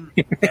 and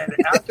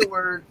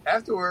after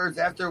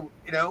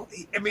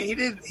he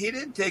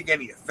didn't take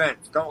any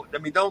offense. Don't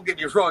get me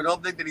wrong.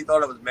 Don't think that he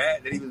thought I was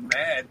mad, that he was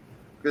mad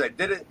because I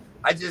did it.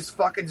 I just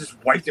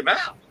wiped him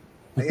out.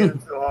 I hit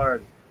him so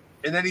hard,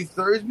 and then he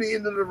throws me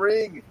into the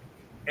ring.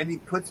 And he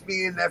puts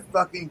me in that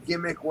fucking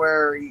gimmick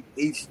where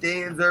he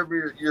stands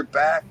over your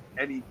back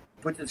and he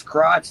puts his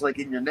crotch like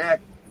in your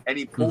neck and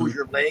he pulls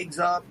your legs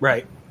up.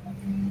 Right.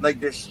 Like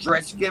this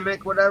stretch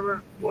gimmick,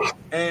 whatever.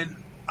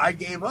 And I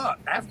gave up.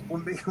 After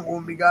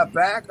when we got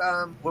back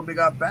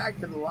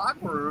to the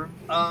locker room,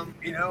 I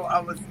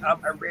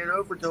ran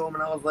over to him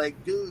and I was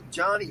like, "Dude,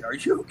 Johnny, are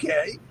you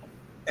okay?"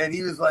 And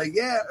he was like,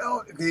 "Yeah."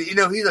 Oh,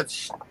 he's a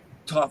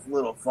tough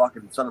little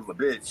fucking son of a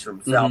bitch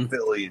from South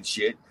Philly and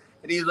shit.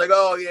 And he's like,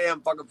 "Oh, yeah,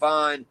 I'm fucking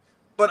fine."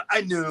 But I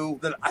knew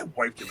that I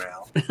wiped him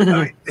out.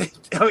 I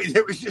mean,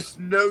 there was just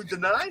no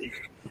denying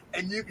it.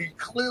 And you can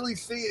clearly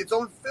see it's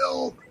on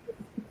film.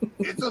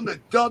 It's on the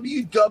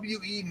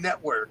WWE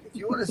network. If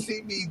you want to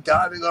see me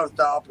diving off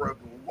the top rope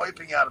and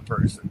wiping out a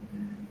person,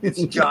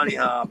 it's Johnny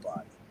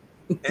Hotbody.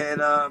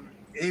 And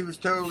he was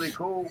totally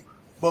cool.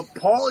 But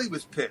Paulie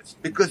was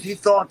pissed because he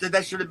thought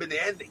that should have been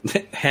the ending.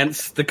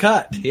 Hence the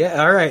cut.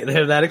 Yeah, all right.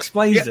 That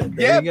explains it.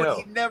 There you go.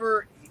 But he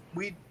never...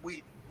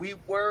 We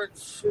weren't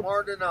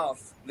smart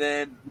enough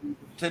then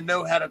to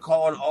know how to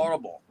call an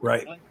audible,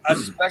 right?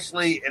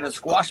 Especially in a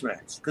squash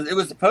match, because it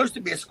was supposed to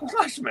be a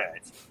squash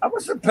match. I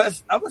was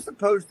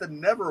supposed to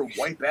never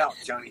wipe out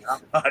Johnny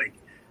Hotbody.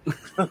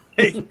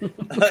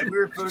 like we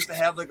were supposed to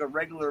have like a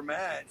regular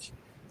match,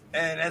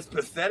 and as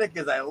pathetic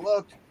as I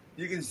looked,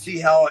 you can see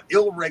how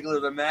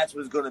irregular the match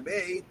was going to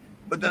be.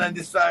 But then I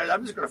decided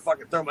I'm just going to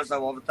fucking throw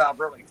myself off the top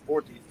rope like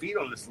 14 feet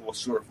on this little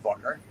short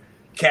fucker.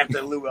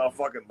 Captain Lou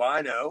fucking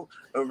Bino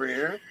over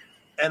here,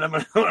 and I'm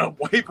gonna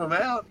wipe him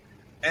out.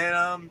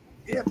 And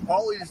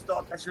Paulie just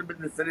thought that should have been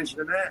the finish of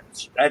the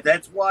match.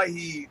 That's why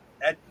he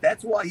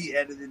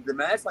edited the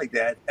match like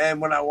that.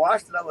 And when I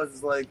watched it, I was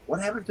just like,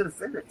 "What happened to the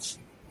finish?"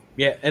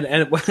 Yeah,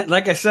 and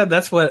like I said,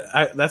 that's why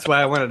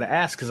I wanted to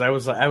ask, because I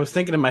was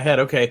thinking in my head,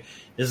 okay,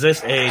 is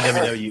this a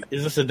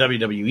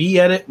WWE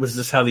edit? Was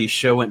this how the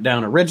show went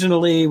down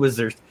originally? Was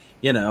there,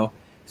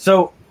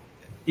 so.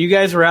 You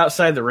guys were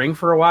outside the ring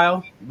for a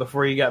while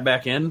before you got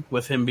back in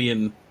with him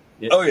being...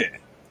 Oh, yeah.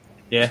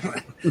 Yeah.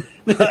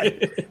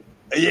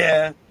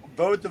 Yeah.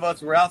 Both of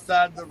us were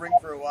outside the ring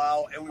for a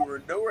while, and we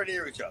were nowhere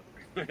near each other.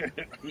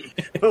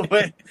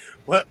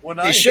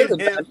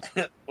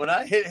 when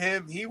I hit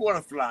him, he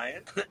went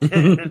flying.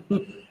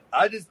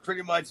 I just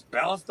pretty much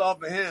bounced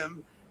off of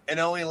him and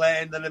only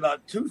landed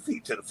about 2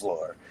 feet to the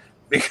floor.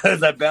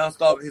 because I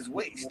bounced off his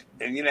waist,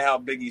 and you know how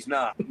big he's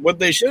not. What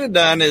they should have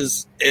done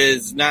is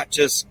not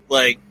just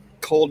like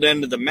cold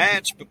end of the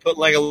match, but put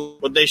like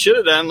what they should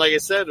have done, like I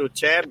said, with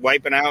Chad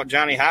wiping out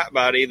Johnny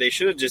Hotbody, they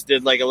should have just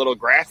did like a little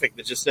graphic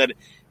that just said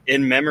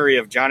in memory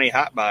of Johnny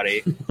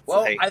Hotbody.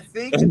 Well, like, I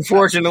think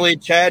unfortunately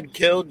Chad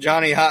killed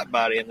Johnny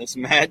Hotbody in this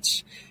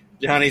match.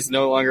 Johnny's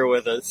no longer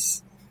with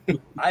us.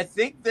 I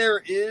think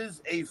there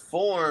is a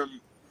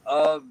form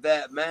of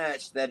that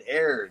match that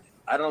aired.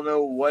 I don't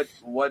know what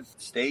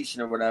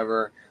station or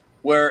whatever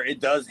where it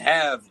does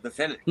have the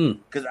finish,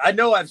 because I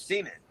know I've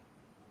seen it.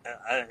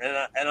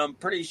 And I'm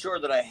pretty sure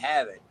that I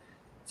have it.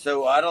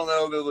 So I don't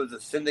know if it was a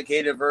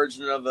syndicated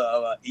version of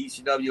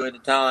ECW at the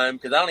time,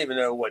 because I don't even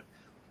know what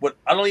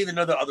I don't even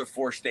know the other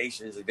 4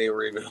 stations that they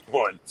were even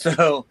on.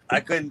 So I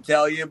couldn't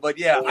tell you. But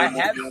yeah, I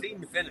have seen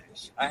the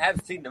finish. I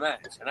have seen the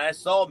match, and I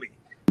saw me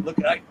look.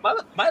 Like,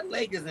 my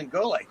leg doesn't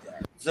go like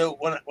that. So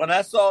when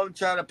I saw him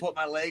trying to put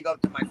my leg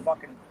up to my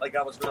fucking, like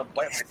I was going to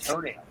bite my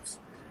toenails,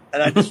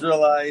 and I just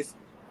realized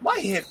my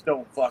hips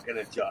don't fucking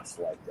adjust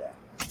like that.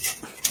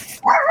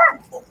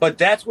 But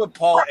that's what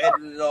Paul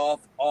edited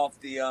off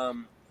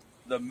the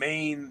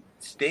main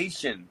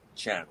station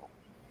channel.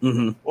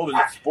 Mm-hmm. What was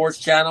it? Sports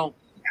channel.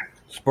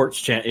 Sports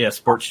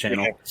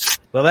channel.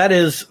 Well, that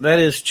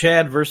is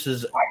Chad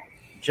versus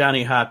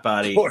Johnny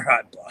Hotbody. Poor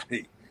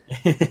Hotbody.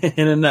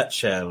 In a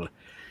nutshell.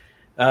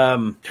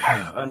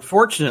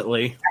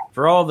 Unfortunately,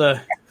 for all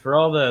the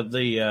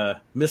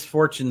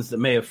misfortunes that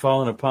may have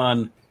fallen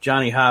upon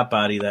Johnny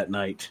Hotbody that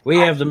night, we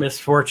have the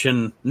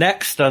misfortune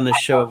next on this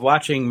show of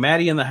watching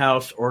Maddie in the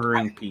House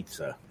ordering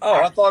pizza.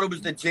 Oh, I thought it was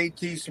the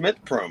JT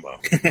Smith promo.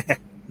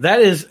 That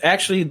is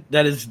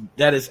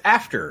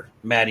after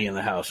Maddie in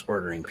the House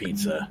ordering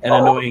pizza and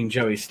annoying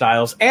Joey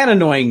Styles and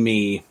annoying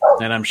me,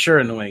 and I'm sure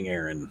annoying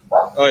Aaron.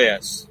 Oh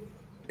yes.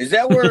 Is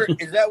that where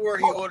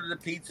he ordered the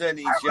pizza and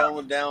he's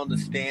yelling down to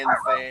Stan the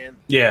fan?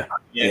 Yeah.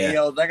 And he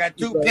yells, "I got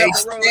 2 Hey,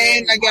 pepperonis.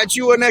 Stan, I got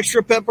you an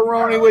extra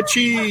pepperoni with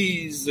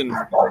cheese," and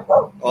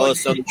all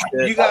this other shit.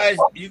 Do you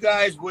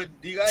guys know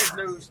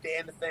who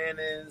Stan the fan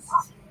is?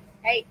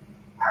 Hey,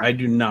 I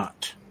do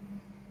not.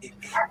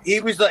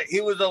 He was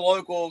a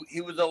local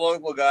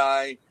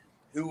guy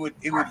who would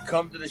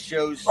come to the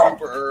shows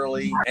super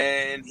early,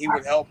 and he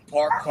would help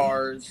park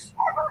cars.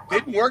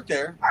 Didn't work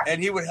there, and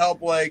he would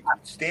help like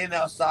stand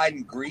outside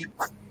and greet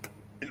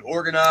and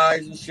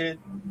organize and shit.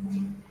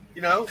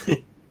 You know,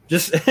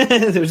 Just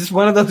just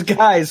one of those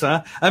guys,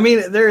 huh? I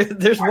mean,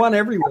 there's one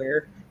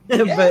everywhere.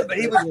 yeah, but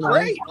he was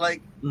great.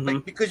 Like, Mhm.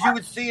 like because you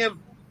would see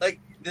him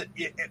like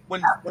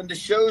when the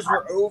shows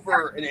were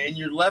over and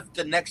you left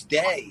the next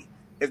day.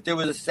 If there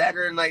was a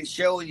Saturday night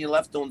show and you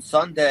left on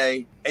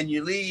Sunday and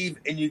you leave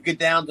and you get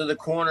down to the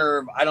corner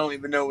of, I don't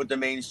even know what the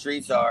main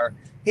streets are,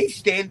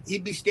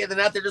 he'd be standing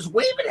out there just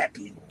waving at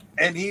people.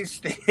 And he's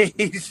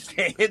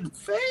staying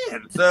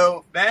fan.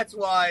 So that's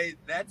why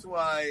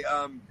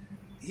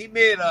he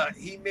made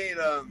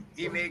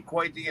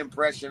quite the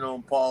impression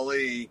on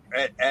Paulie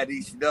at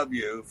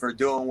ECW for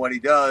doing what he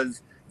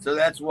does. So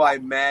that's why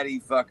Maddie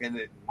fucking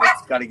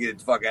has got to get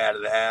the fuck out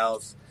of the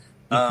house.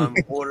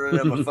 Ordering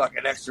them a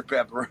fucking extra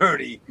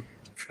pepperoni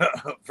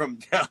from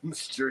down the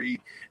street.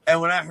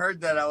 And when I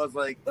heard that, I was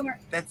like,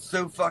 that's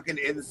so fucking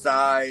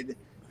inside,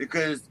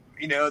 because,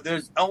 you know,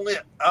 there's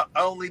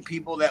only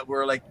people that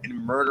were like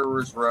in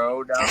Murderer's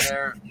Row down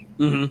there.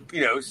 Mm-hmm.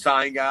 You know,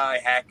 sign guy,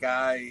 hat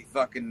guy,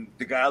 fucking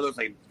the guy looks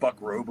like Buck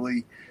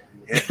Robley.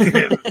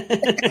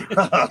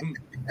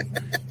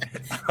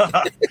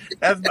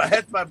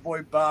 That's my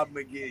boy Bob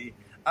McGee.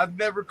 I've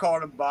never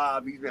called him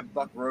Bob. He's been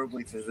Buck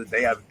Robley since the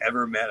day I've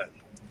ever met him.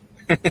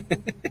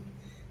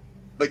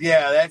 But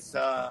yeah, that's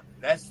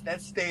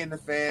staying the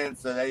fan.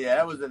 So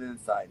that was an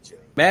inside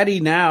joke. Maddie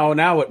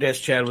now what as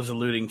Chad was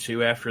alluding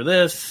to after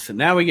this,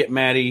 now we get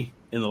Maddie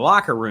in the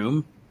locker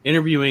room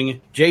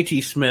interviewing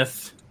JT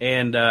Smith.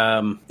 And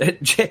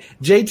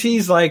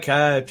JT's like,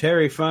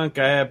 Terry Funk,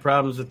 I had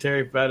problems with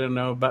Terry. I didn't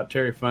know about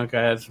Terry Funk.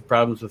 I had some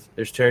problems with,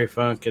 there's Terry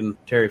Funk and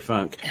Terry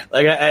Funk.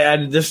 Like, I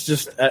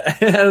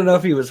don't know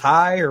if he was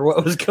high or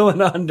what was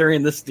going on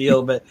during this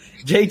deal, but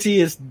JT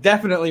is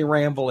definitely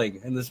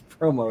rambling in this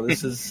promo.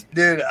 This is...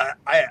 Dude,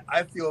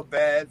 I feel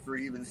bad for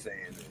even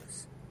saying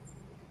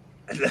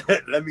this.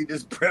 Let me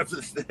just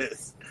preface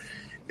this.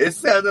 It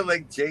sounded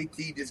like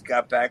JT just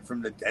got back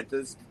from the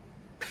dentist.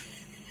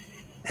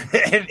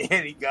 and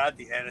he got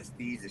the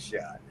anesthesia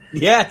shot.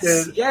 Yes.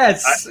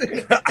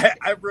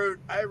 I wrote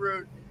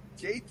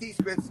JT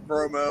Smith's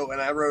promo, and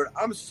I wrote,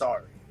 I'm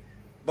sorry,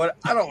 but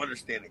I don't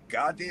understand a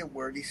goddamn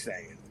word he's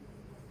saying.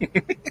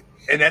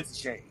 And that's a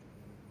shame.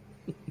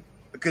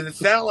 Because it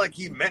sounded like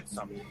he meant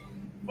something.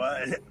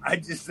 But I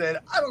just said,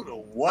 I don't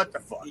know what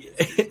the fuck.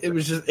 It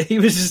was just, he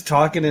was just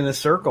talking in a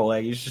circle,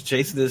 like he was just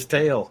chasing his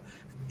tail.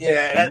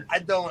 Yeah, I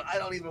don't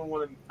even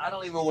want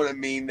to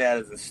mean that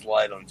as a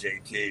slight on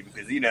JT,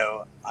 because, you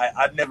know,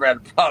 I've never had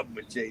a problem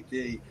with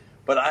JT,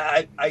 but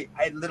I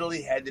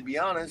literally had to be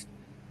honest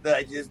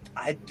that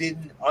I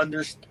didn't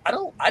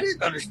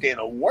understand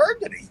a word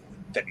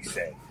that he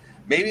said.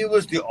 Maybe it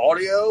was the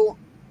audio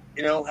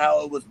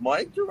how it was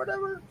mic'd or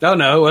whatever? Oh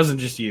no, it wasn't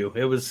just you.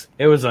 It was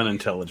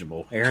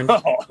unintelligible, Aaron.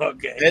 Oh,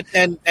 okay.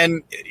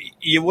 And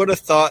you would have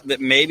thought that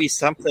maybe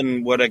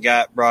something would have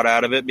got brought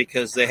out of it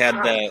because they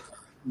had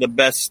the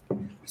best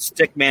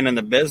stick man in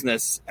the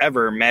business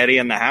ever, Matty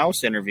in the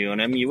house, interviewing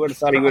him. You would have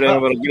thought he would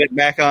have been able to get it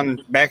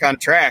back on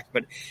track,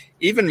 but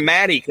even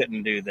Matty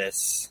couldn't do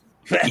this.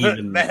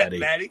 Even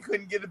Matty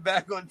couldn't get it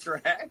back on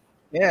track.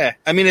 Yeah,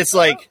 I mean it's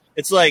like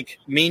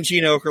Mean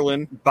Gene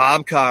Okerlund,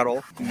 Bob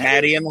Caudle,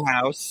 Matty in the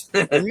house,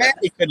 and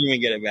Matty couldn't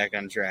even get it back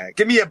on track.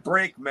 Give me a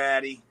break,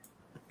 Matty.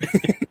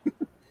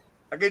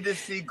 I could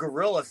just see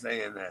Gorilla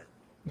saying that.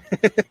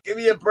 Give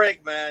me a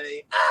break,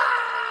 Matty.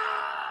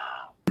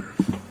 Ah!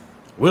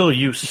 Will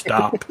you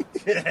stop?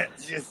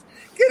 Just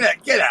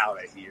get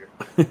out of here.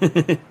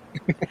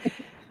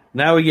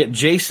 Now we get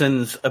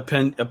Jason's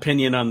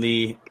opinion on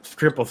the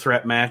triple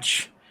threat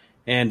match.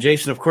 And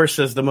Jason, of course,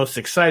 says the most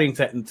exciting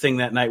thing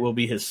that night will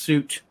be his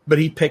suit. But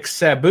he picks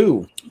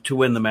Sabu to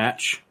win the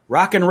match.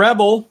 Rockin'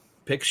 Rebel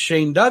picks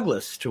Shane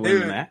Douglas to win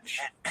the match.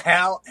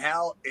 How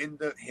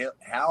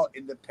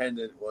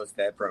independent was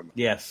that promo?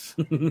 Yes.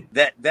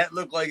 that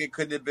looked like it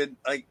couldn't have been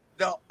like.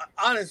 No,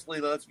 honestly,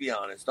 let's be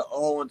honest. The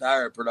whole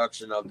entire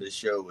production of this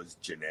show was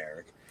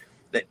generic.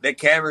 The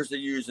cameras they're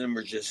using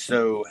were just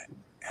so.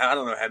 I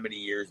don't know how many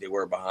years they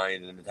were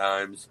behind in the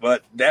times,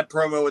 but that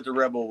promo with the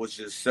Rebel was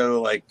just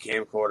so like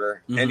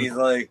camcorder. Mm-hmm. And he's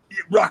like,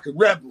 "Rockin'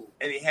 Rebel,"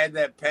 and he had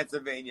that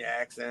Pennsylvania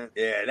accent.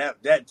 Yeah,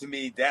 that to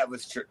me that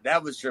was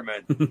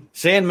tremendous.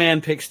 Sandman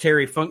picks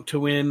Terry Funk to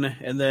win,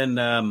 and then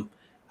I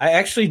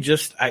actually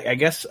just I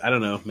guess I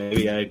don't know,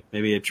 maybe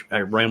I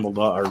rambled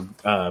or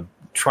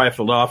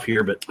trifled off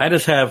here, but I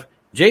just have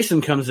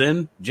Jason comes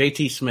in,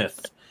 JT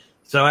Smith.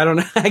 So I don't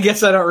know. I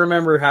guess I don't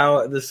remember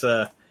how this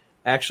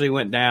actually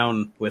went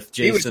down with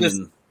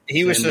Jason.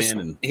 He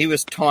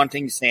was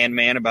taunting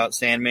Sandman about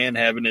Sandman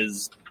having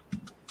his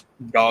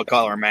dog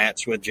collar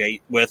match with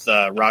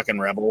Rockin'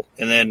 Rebel,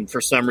 and then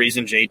for some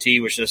reason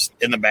JT was just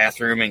in the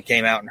bathroom and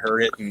came out and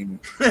heard it and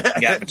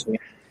got between.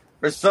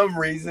 For some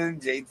reason,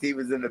 JT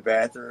was in the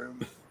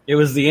bathroom. It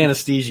was the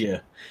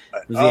anesthesia.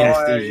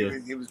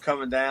 He was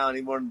coming down.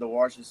 He wanted to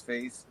wash his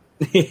face.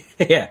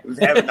 Yeah, he was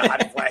having the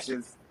hot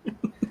flashes.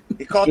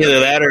 He called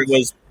either that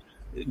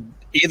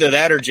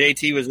or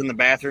JT was in the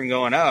bathroom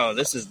going, "Oh,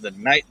 this is the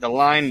night the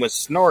line was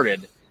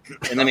snorted,"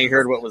 and then he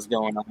heard what was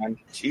going on.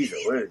 Jeez,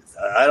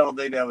 I don't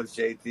think that was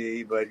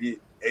JT, but it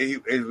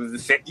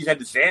was. You said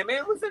the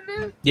Sandman was in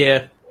there.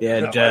 Yeah.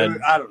 No,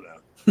 I don't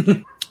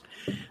know.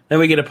 Then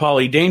we get a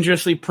Paulie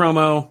Dangerously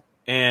promo,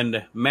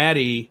 and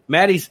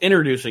Maddie's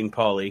introducing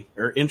Paulie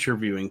or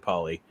interviewing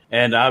Paulie,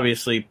 and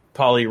obviously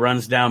Paulie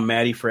runs down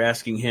Maddie for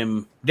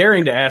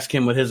daring to ask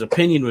him what his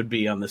opinion would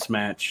be on this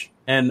match.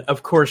 And,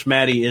 of course,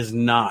 Maddie is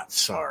not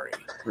sorry.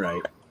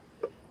 Right,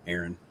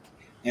 Aaron?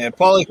 Yeah,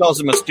 Paulie calls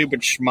him a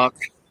stupid schmuck.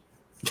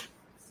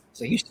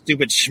 So, you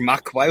stupid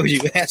schmuck, why would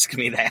you ask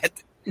me that?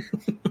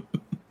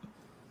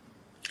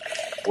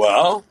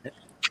 Well,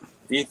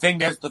 do you think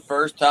that's the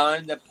first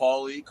time that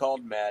Paulie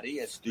called Maddie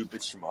a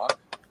stupid schmuck?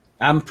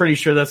 I'm pretty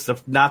sure that's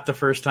not the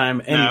first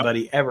time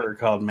anybody ever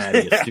called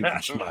Maddie a stupid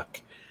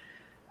schmuck.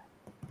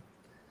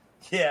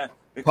 Yeah.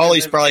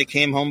 Paulie's probably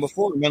came home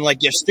before and been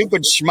like, "You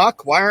stupid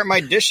schmuck, why aren't my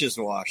dishes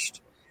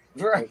washed?"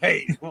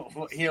 Right.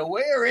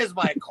 Where is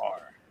my car?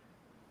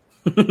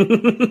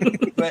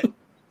 But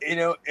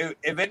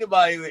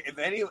if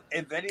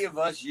any of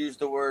us use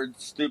the word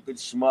stupid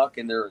schmuck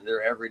in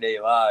their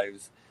everyday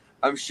lives,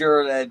 I'm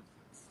sure that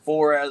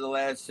 4 out of the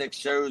last 6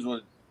 shows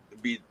would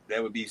be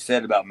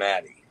said about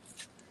Maddie.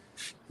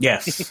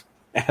 Yes,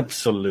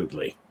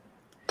 absolutely.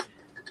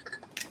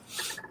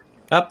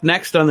 Up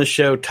next on the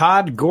show,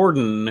 Todd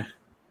Gordon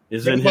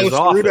is in his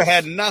office. Ruda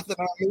had nothing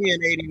on me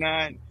in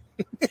 '89.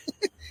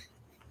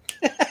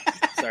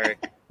 Sorry.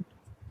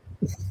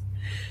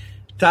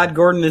 Todd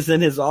Gordon is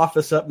in his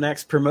office up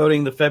next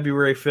promoting the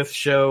February 5th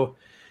show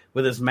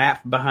with his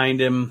map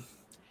behind him.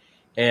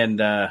 And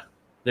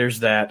there's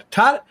that.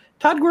 Todd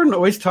Gordon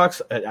always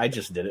talks. I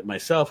just did it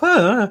myself.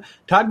 Todd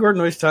Gordon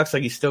always talks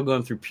like he's still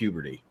going through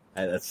puberty.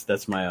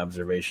 That's my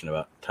observation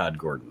about Todd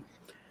Gordon.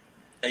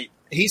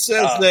 He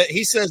says that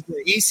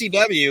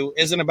ECW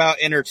isn't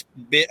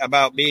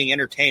about being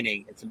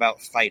entertaining; it's about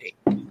fighting.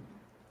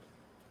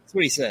 That's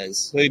what he says.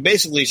 So he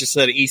basically just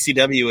said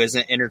ECW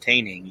isn't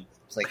entertaining.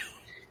 It's like,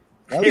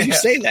 why would you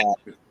say that,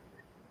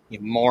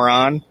 you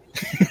moron?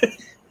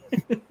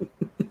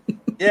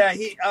 Yeah,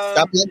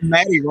 stop letting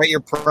Maddie write your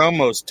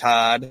promos,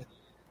 Todd.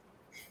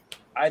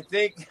 I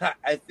think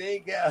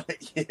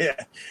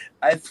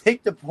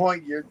the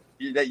point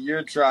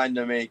you're trying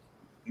to make,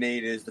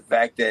 Nate, is the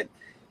fact that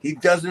he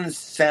doesn't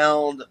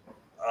sound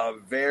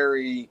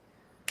very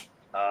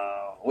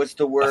what's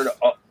the word,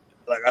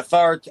 like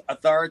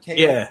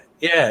authoritative.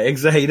 Yeah,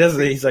 exactly. He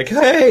doesn't. He's like,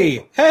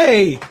 hey,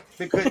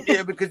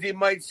 because he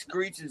might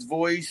screech his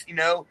voice.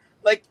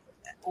 Like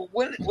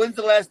when's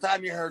the last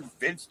time you heard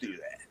Vince do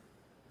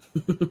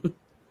that?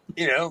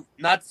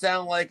 Not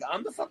sound like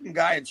I'm the fucking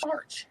guy in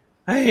charge.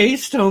 I hate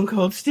Stone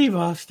Cold Steve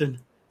Austin.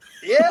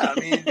 Yeah, I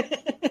mean,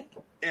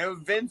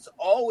 Vince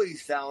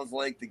always sounds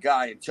like the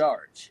guy in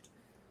charge.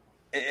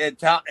 And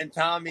Todd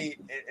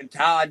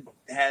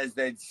has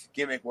that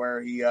gimmick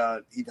where he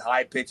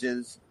high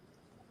pitches.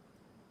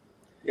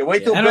 Yeah,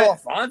 wait till Bill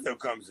Alfonso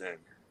comes in.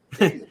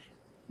 And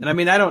I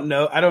mean, I don't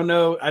know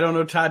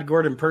Todd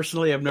Gordon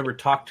personally. I've never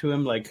talked to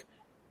him like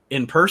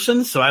in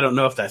person, so I don't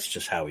know if that's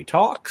just how he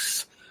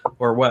talks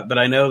or what. But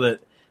I know that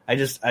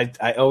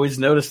I always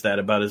notice that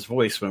about his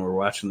voice when we're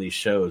watching these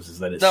shows is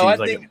that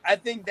I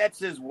think that's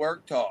his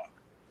work talk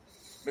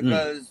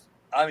because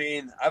I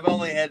mean I've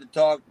only had to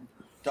talk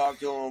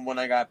to him when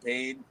I got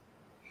paid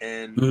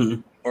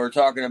and or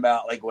talking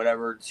about like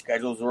whatever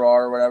schedules are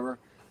or whatever.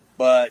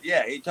 But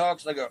yeah, he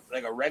talks like a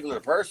regular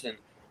person.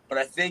 But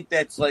I think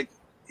that's like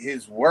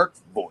his work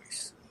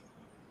voice,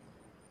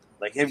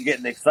 like him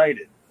getting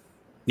excited.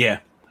 Yeah,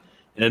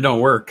 and it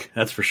don't work.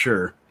 That's for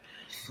sure.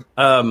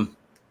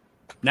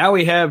 Now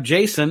we have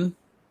Jason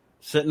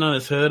sitting on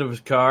his hood of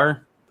his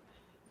car,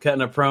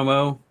 cutting a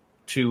promo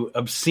to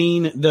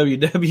obscene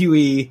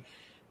WWE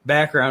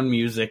background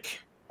music.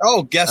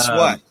 Oh, guess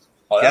what?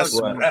 Guess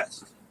what?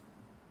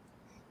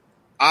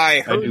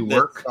 I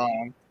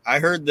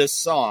heard this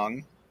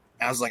song.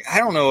 I was like, I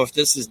don't know if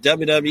this is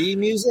WWE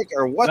music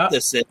or what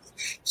this is.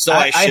 So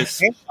I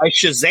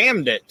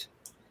Shazammed it.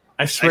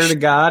 I swear to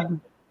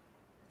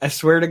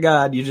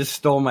God, you just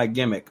stole my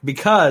gimmick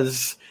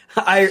because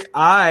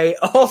I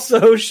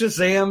also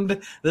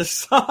Shazammed this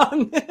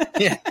song.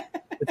 Yeah.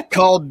 It's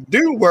called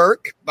Do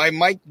Work by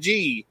Mike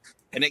G.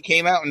 And it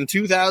came out in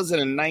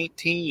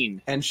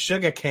 2019. And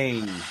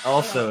Sugarcane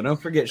also.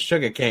 Don't forget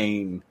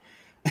Sugarcane.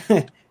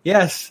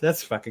 Yes,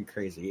 that's fucking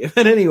crazy.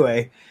 But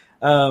anyway,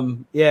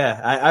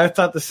 I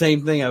thought the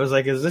same thing. I was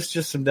like, is this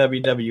just some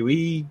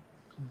WWE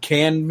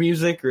canned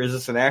music or is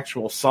this an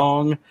actual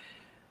song?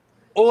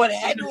 Oh, it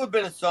had to have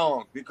been a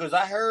song because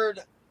I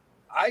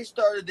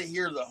started to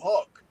hear the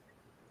hook,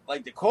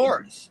 like the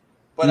chorus.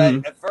 But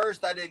at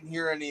first I didn't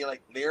hear any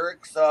like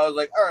lyrics. So I was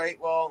like, all right,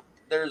 well,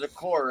 there's a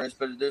chorus,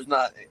 but there's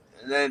not.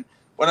 And then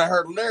when I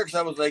heard lyrics,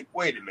 I was like,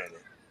 wait a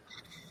minute.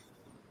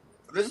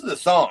 This is a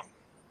song.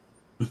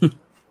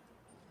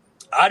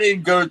 I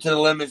didn't go to the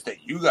limits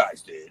that you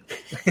guys did.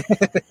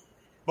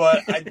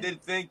 But I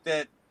did think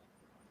that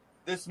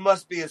this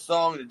must be a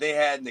song that they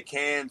had in the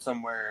can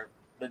somewhere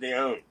that they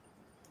own.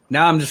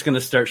 Now I'm just going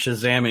to start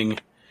Shazamming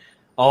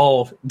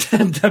all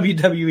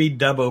WWE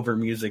dub-over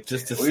music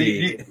just to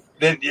see.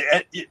 At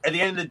the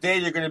end of the day,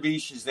 you're going to be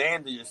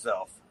Shazam to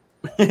yourself.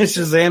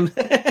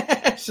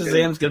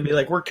 Shazam's going to be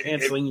like, we're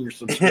canceling your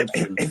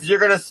subscription. If you're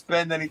going to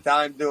spend any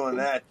time doing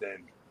that,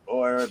 then,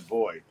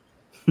 boy.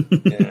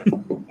 Yeah.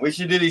 We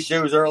should do these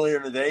shows earlier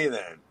in the day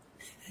then.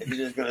 If you're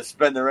just going to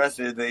spend the rest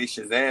of the day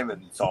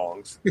Shazamming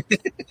songs.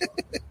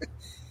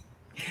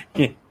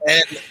 And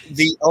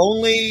the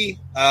only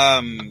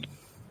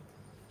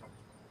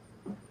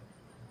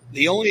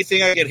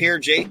thing I could hear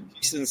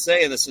Jason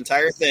say in this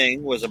entire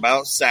thing was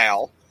about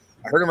Sal.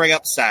 I heard him bring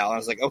up Sal. I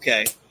was like,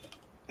 okay.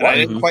 And I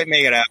didn't quite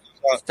make it out.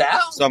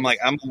 Sal? So I'm like,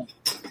 I'm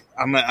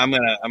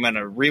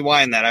gonna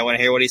rewind that. I want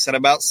to hear what he said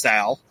about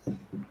Sal.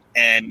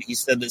 And he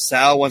said that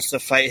Sal wants to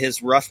fight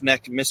his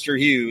roughneck Mr.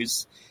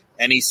 Hughes.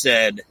 And he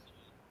said,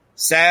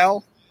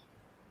 Sal,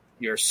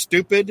 you're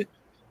stupid,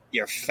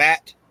 you're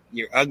fat,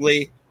 you're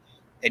ugly,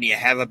 and you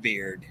have a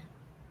beard.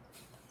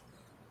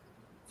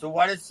 So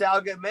why did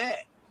Sal get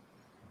mad?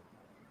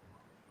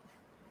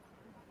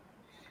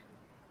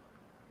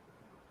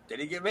 Did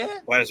he get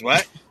mad? What is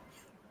what?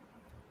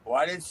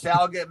 Why did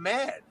Sal get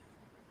mad?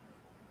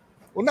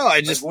 Well, no,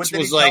 I just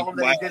was like,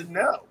 why? He didn't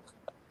know.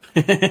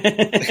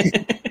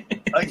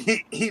 Like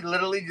he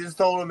literally just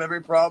told him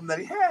every problem that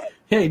he had.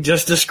 He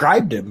just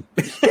described him.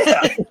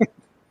 Yeah.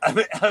 I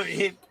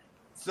mean,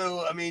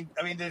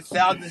 did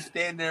Sal just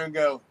stand there and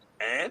go,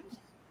 and?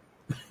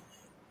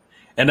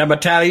 And I'm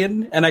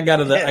Italian, and I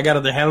got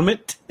the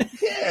helmet.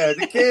 Yeah,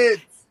 the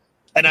kids.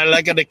 And I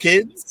like the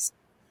kids.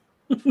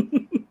 Yeah,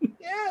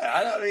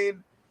 I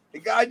mean, the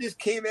guy just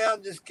came out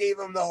and just gave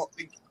him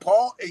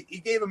Paul. He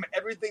gave him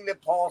everything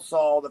that Paul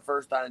saw the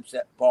first time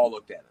Paul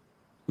looked at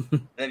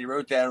him. Then he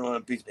wrote down on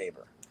a piece of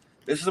paper.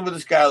 This is what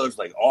this guy looks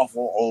like: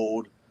 awful,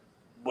 old,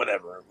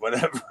 whatever.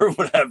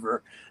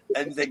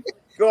 And he's like,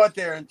 go out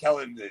there and tell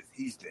him that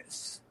he's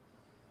this,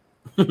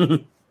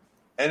 and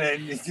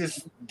then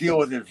just deal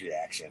with his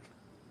reaction.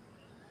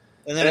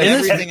 And then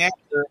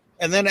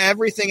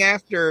everything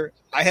after,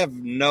 I have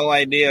no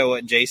idea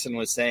what Jason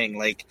was saying.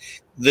 Like,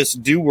 this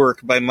Do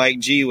Work by Mike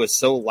G was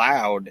so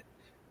loud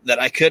that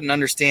I couldn't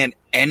understand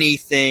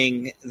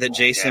anything that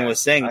Jason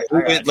was saying.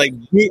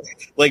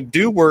 Like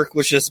Do Work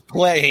was just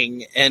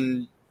playing,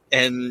 and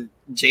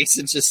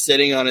Jason's just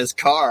sitting on his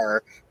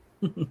car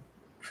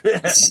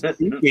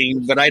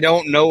speaking, but I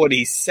don't know what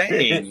he's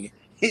saying.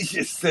 He's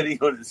just sitting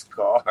on his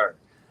car.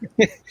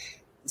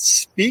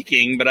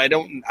 Speaking, but I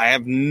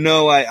have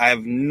no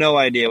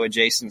idea what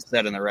Jason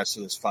said in the rest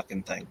of this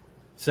fucking thing.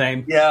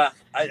 Same. Yeah,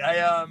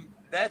 I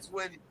that's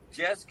when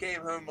Jess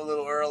came home a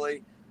little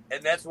early,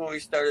 and that's when we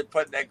started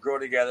putting that girl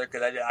together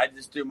because I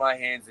just threw my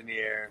hands in the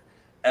air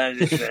and I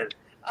just said,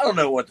 I don't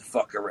know what the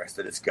fuck the rest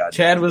of this guy.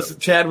 Chad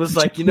was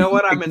like, you know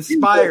what? I'm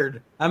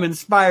inspired. I'm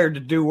inspired to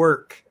do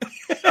work.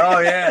 Oh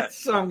yeah.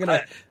 So I'm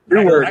gonna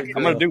do work.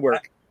 I'm gonna do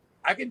work.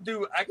 I can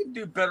do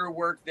better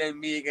work than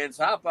me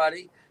against Hot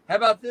Body. How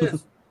about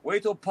this?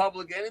 Wait till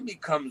Public Enemy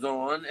comes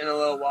on in a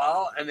little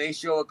while, and they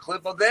show a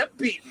clip of them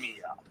beating me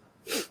up.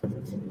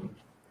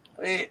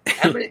 I mean,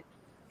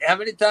 how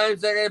many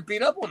times I got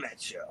beat up on that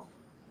show?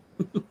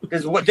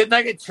 Because didn't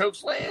I get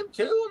chokeslammed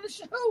too on the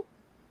show?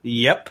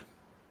 Yep.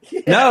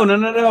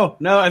 Yeah.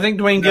 No. I think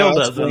Dwayne Gill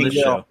does on this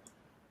show.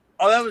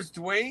 Oh, that was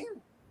Dwayne?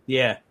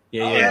 Yeah.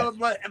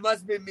 It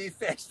must have been me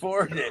fast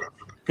forwarding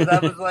because I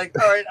was like,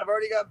 all right, I've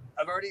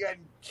already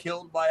gotten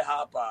killed by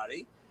Hot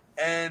Body,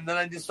 and then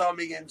I just saw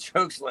me getting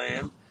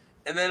chokeslammed,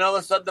 and then all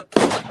of a sudden the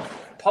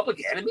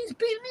Public Enemy's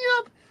beating me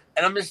up,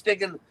 and I'm just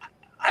thinking,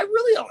 I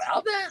really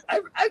allowed that?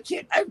 I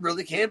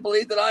really can't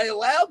believe that I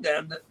allowed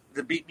them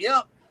to beat me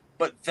up.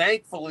 But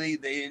thankfully,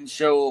 they didn't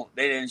show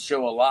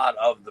a lot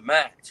of the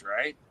match,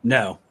 right?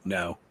 No.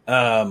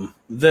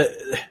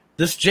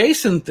 This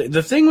Jason,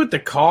 the thing with the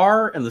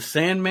car and the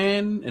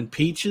Sandman and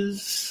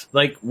Peaches,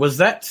 like, was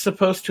that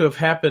supposed to have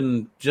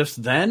happened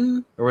just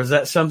then, or was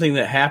that something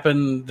that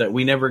happened that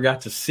we never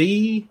got to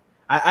see?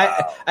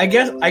 I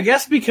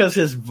guess because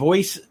his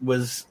voice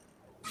was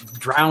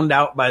drowned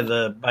out by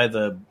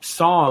the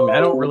song, I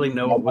don't really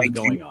know what was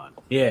going on.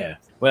 Yeah.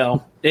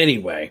 Well,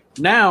 anyway,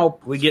 now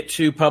we get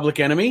to Public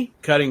Enemy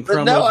cutting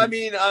promos. No, I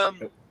mean, Go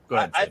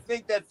ahead, I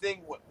think that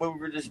thing what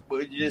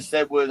you just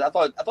said was I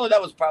thought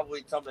that was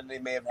probably something they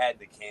may have had in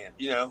the can,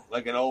 you know,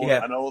 like an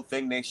old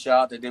thing they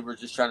shot that they were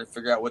just trying to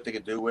figure out what they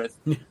could do with.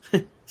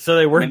 So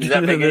they worked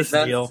into this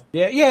deal.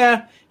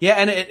 Yeah,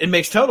 and it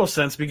makes total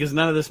sense because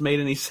none of this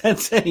made any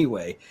sense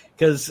anyway.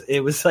 Because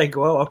it was like,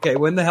 well, okay,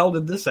 when the hell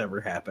did this ever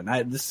happen?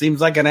 This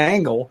seems like an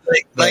angle.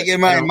 Like in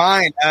my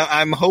mind,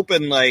 I'm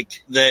hoping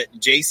like that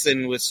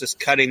Jason was just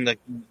cutting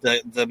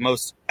the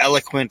most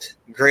eloquent,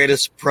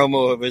 greatest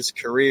promo of his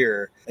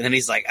career, and then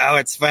he's like, "Oh,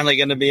 it's finally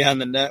going to be on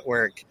the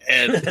network,"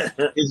 and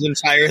his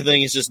entire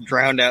thing is just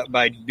drowned out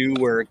by "Do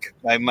Work"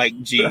 by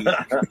Mike G. And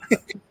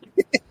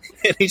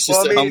he's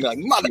just at home like,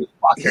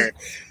 "Motherfucker,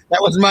 that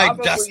was my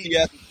dusty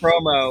ass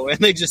promo," and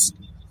they just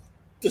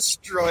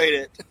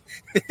destroyed it.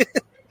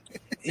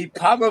 He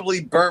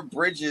probably burnt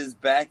bridges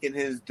back in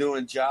his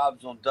doing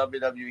jobs on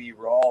WWE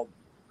Raw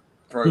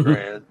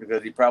programs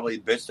because he probably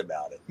bitched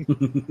about it.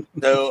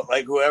 So,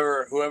 like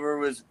whoever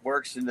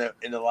works in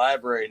the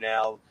library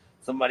now,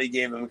 somebody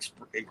gave him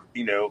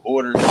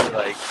orders to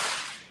like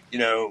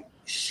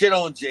shit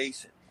on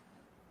Jason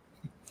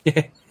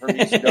from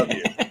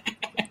ECW.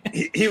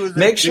 He was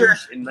make sure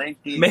in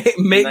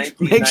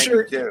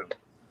 1992.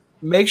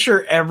 Make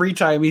sure every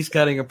time he's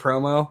cutting a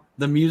promo,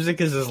 the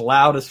music is as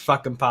loud as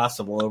fucking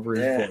possible over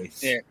his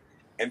voice. Yeah.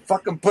 And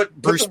fucking put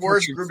the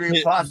worst group you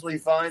can possibly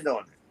find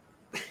on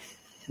it.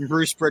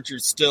 Bruce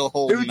Pritchard's still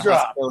holding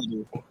Dewdrop.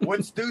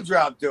 What's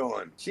Dewdrop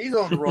doing? She's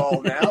on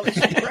Raw now.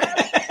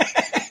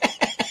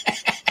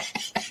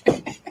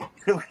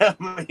 I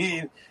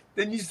mean,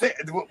 didn't you say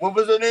what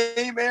was her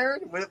name,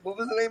 Aaron? What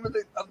was the name of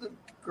the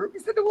group? You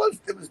said it was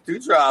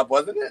Dewdrop,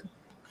 wasn't it?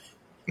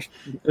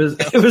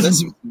 It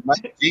was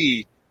Mike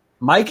G.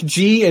 Mike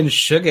G and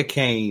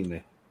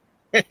Sugarcane.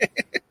 I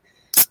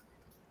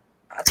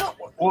thought,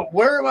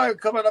 where am I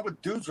coming up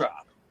with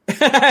Dewdrop?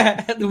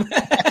 No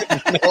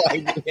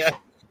idea.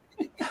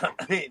 I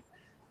mean,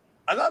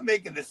 I'm not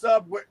making this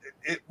up. What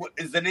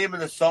is the name of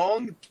the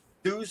song?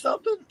 Do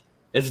something?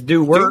 It's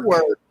Do Work.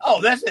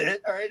 Oh, that's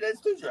it. All right,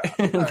 that's Dewdrop.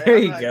 Right, there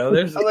you go.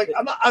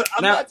 I'm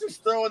not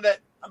just throwing that.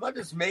 I'm not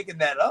just making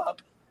that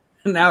up.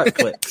 Now it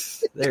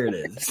clicks. There it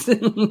is.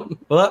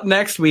 Well, up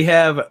next we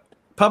have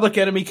Public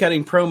Enemy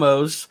cutting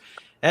promos,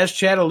 as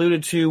Chad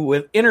alluded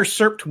to,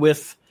 intercept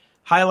with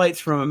highlights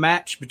from a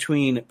match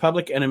between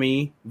Public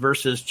Enemy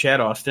versus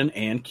Chad Austin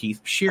and Keith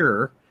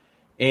Shearer.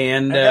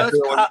 And that's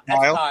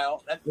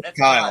Kyle. That's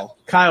Kyle.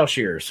 Kyle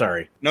Shearer,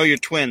 sorry. No, you're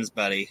twins,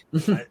 buddy.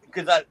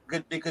 Because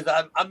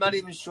I'm not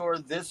even sure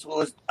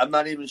I'm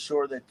not even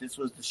sure that this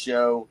was the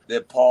show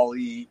that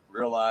Paulie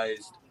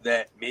realized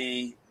that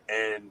me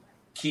and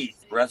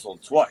Keith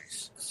wrestled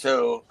twice.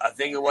 So I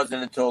think it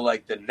wasn't until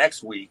like the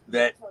next week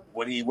that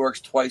when he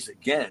works twice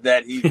again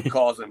that he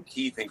calls them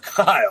Keith and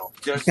Kyle,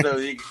 just so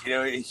he's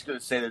going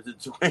to say that the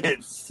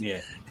twins.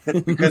 Yeah,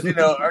 because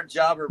our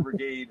jobber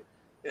brigade,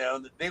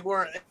 they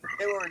weren't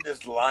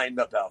just lined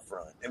up out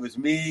front. It was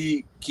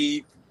me,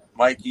 Keith,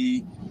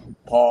 Mikey,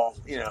 Paul,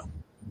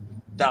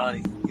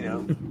 Donnie,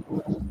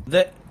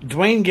 That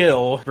Dwayne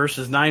Gill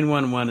versus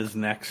 911 is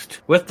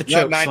next with the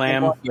choke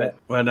slam.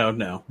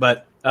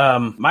 But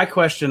my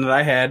question that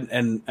I had,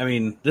 and I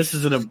mean,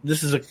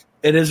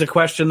 it is a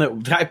question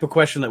that type of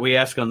question that we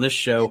ask on this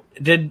show.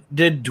 Did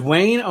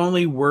Dwayne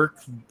only work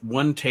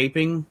one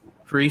taping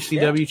for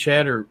ECW,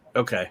 Chad? Or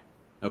okay,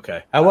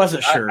 I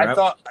wasn't sure. I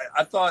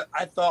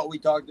thought we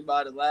talked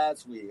about it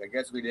last week. I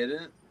guess we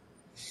didn't.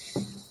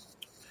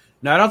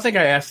 No, I don't think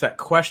I asked that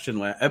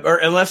question, or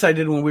unless I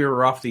did when we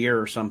were off the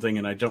air or something,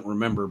 and I don't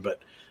remember. But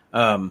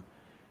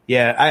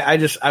Yeah,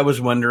 I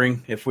was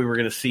wondering if we were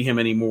going to see him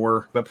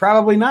anymore, but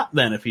probably not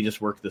then if he just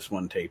worked this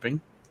one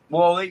taping.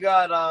 Well, they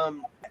got,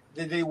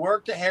 did they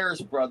work the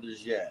Harris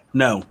brothers yet?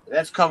 No.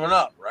 That's coming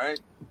up, right?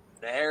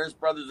 The Harris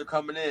brothers are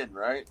coming in,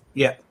 right?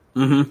 Yeah.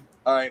 Mm-hmm.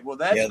 All right, well,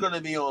 that's going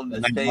to be on the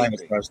taping.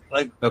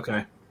 Like,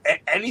 okay.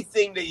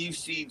 Anything that you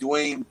see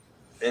Dwayne,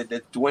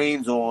 that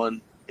Dwayne's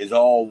on is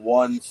all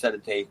one set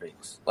of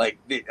tapings. Like,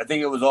 I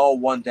think it was all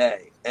one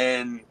day.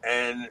 And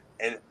I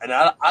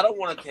don't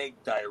want to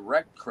take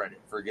direct credit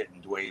for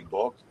getting Dwayne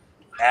booked.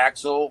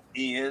 Axel,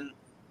 Ian,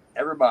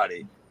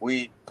 everybody.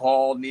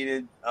 Paul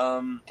needed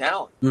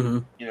talent. Mm-hmm.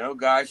 You know,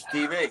 guys,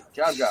 TV,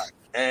 job guy.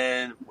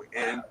 And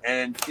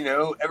you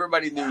know,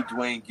 everybody knew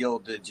Dwayne Gill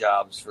did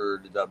jobs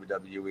for the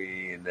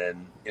WWE and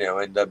then, you know,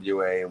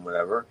 NWA and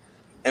whatever.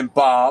 And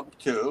Bob,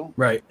 too.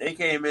 Right. They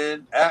came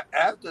in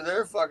after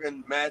their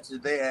fucking match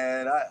that they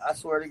had. I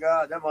swear to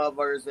God, that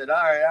motherfucker said, all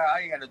right,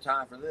 I ain't got no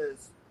time for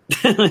this.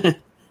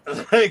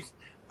 Like,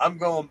 I'm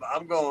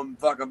going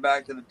fucking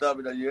back to the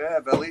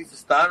WWF. At least the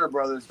Steiner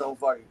brothers don't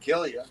fucking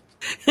kill you.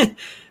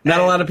 Not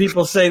a lot of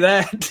people say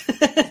that.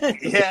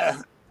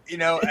 Yeah. You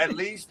know, at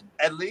least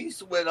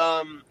with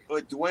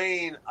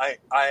Dwayne,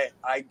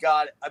 I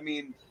got it. I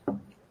mean,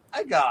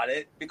 I got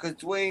it because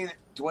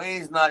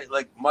Dwayne's not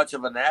like much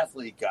of an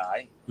athlete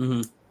guy,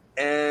 mm-hmm.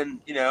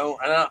 and you know,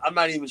 and I'm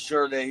not even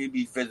sure that he'd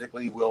be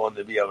physically willing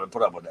to be able to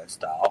put up with that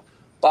style.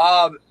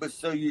 Bob was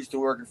so used to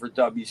working for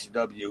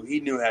WCW, he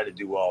knew how to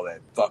do all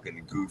that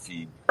fucking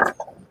goofy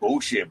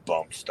bullshit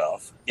bump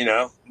stuff, you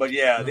know. But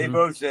yeah, mm-hmm. They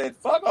both said,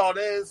 "Fuck all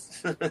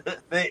this."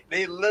 they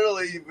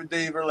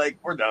were like,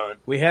 "We're done."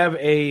 We have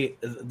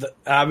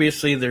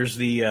obviously there's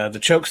the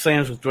choke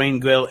slams with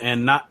Dwayne Gill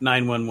and not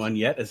 911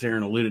 yet, as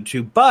Aaron alluded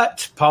to.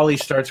 But Paulie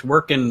starts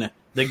working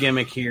the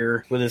gimmick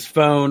here with his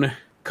phone.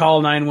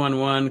 Call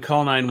 911,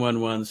 call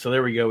 911. So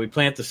there we go. We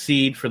plant the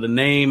seed for the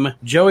name.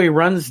 Joey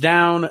runs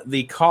down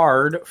the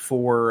card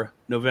for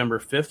November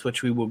 5th,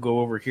 which we will go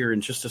over here in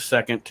just a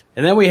second.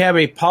 And then we have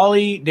a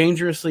Paulie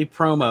Dangerously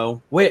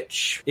promo,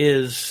 which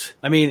is,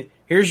 I mean,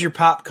 here's your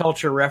pop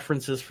culture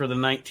references for the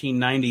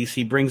 1990s.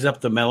 He brings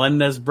up the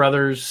Melendez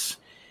brothers.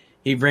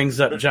 He brings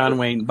up John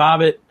Wayne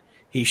Bobbitt.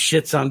 He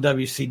shits on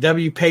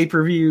WCW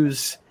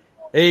pay-per-views.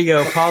 There you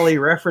go, Paulie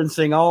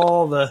referencing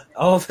all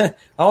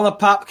the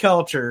pop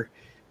culture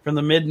from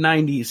the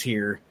mid-90s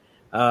here.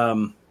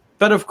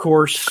 But, of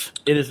course,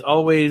 it is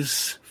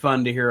always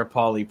fun to hear a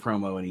Paulie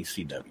promo in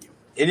ECW.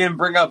 He didn't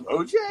bring up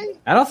OJ?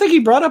 I don't think he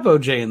brought up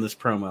OJ in this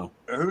promo.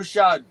 Who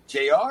shot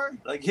JR?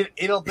 Like,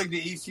 he don't think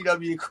the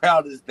ECW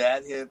crowd is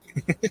that hip.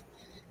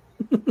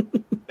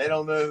 They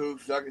don't know who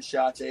fucking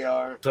shot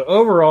JR. So,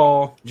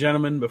 overall,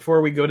 gentlemen,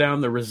 before we go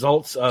down the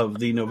results of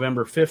the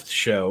November 5th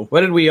show, what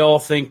did we all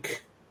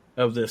think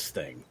of this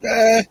thing?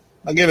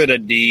 I'll give it a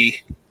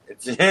D.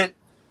 It's it.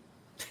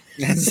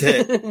 That's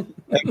it.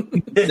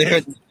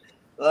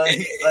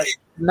 like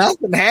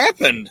nothing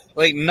happened.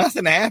 Like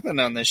nothing happened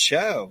on this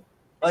show.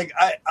 Like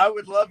I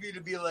would love you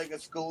to be like a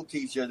school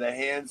teacher that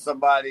hands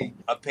somebody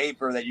a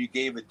paper that you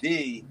gave a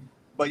D,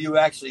 but you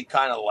actually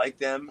kind of like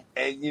them,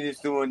 and you're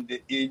just doing.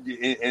 And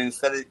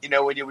instead of, you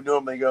know, when you would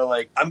normally go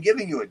like, I'm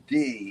giving you a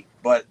D,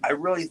 but I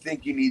really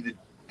think you need to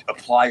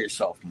apply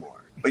yourself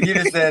more. But you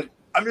just said,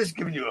 I'm just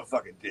giving you a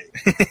fucking D.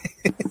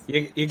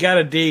 You got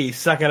a D.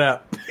 Suck it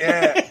up.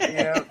 Yeah,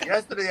 you know,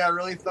 yesterday I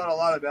really thought a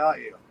lot about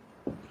you.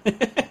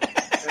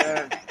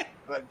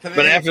 But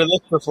after this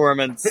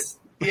performance,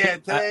 yeah,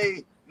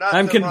 today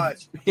not so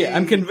much. Yeah,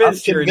 I'm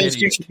convinced you're an idiot.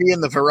 You should be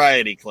in the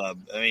Variety Club.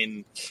 I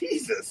mean,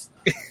 Jesus,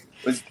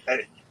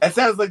 that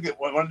sounds like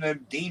one of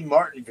them Dean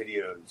Martin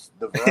videos,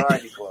 the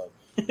Variety Club.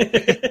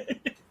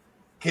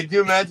 Can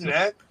you imagine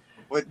that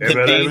with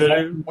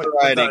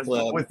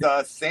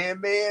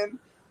Sandman?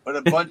 With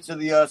a bunch of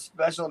the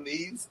special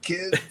needs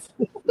kids.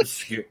 Don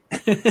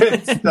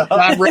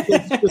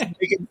Rickles just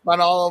making fun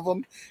of all of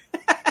them.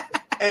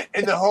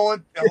 And the whole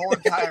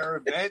entire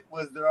event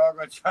was they're all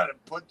going to try to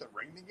put the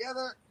ring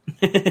together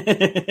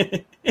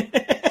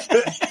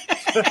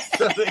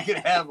so they could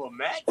have a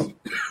match.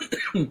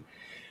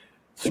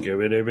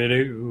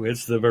 Scooby-Dooby-Doo,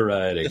 it's the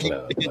Variety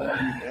Club.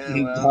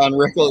 Don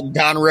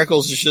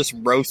Rickles is just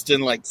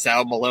roasting like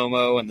Sal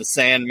Malomo and the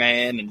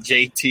Sandman and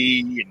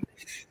JT and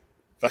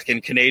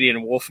fucking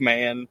Canadian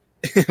Wolfman.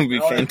 It would be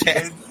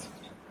fantastic.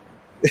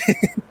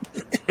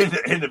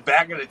 in the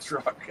back of the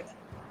truck.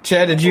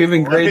 Chad, did you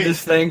even grade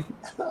this thing?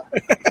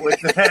 With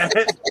that?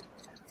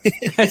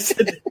 I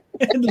said,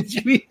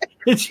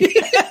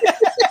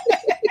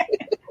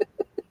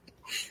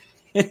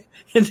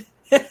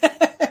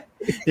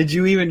 did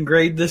you even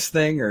grade this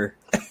thing, or?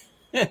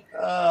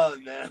 Oh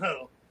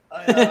no!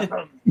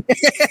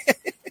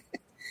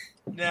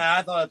 Nah,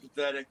 I thought it was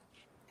pathetic.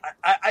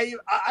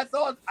 I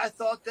thought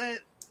that,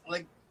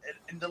 like,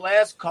 in the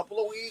last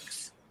couple of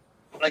weeks,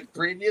 like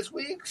previous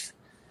weeks,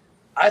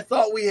 I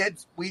thought we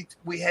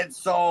had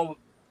saw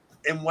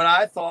in what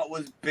I thought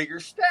was bigger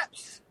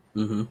steps,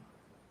 mm-hmm.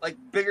 like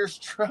bigger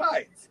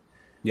strides.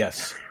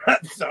 Yes.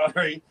 I'm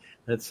sorry.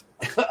 That's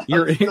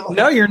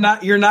you're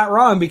not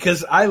wrong,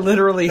 because I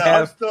literally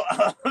have.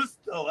 I'm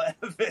still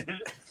laughing.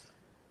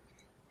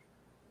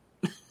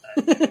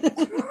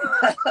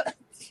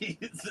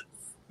 Jesus.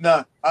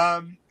 No.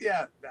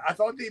 Yeah. I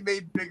thought they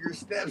made bigger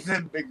steps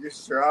and bigger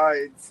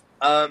strides.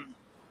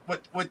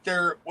 With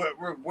their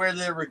where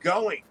they were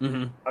going.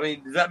 Mm-hmm. I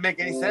mean, does that make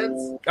any sense?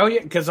 Oh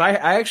yeah, because I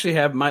actually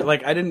have my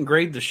I didn't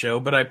grade the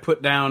show, but I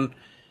put down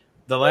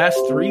the last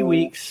 3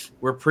 weeks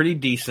were pretty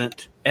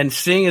decent. And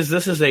seeing as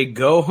this is a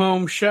go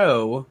home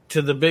show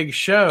to the big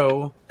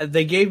show,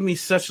 they gave me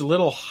such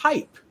little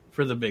hype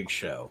for the big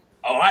show.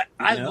 Oh,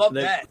 I love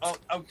that.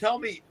 Tell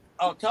me,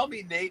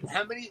 Nate,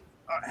 how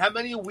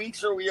many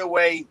weeks are we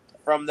away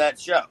from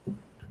that show?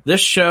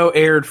 This show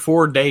aired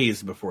 4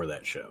 days before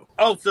that show.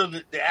 Oh, so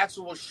the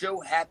actual show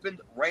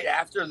happened right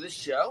after this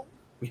show?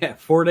 Yeah,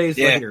 4 days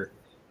later.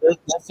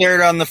 That's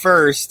aired on the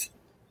 1st,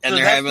 and so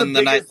they're having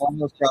the night.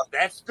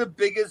 That's the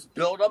biggest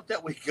buildup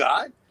that we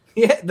got?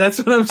 Yeah, that's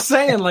what I'm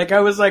saying. Like, I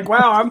was like,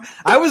 wow,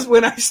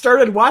 when I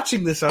started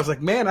watching this, I was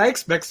like, man, I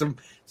expect some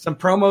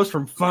promos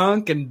from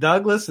Funk and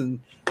Douglas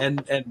and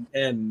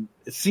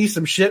see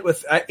some shit with,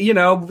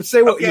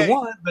 say what you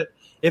want, but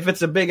if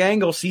it's a big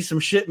angle, see some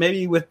shit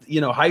maybe with,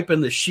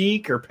 hyping the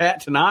Sheik or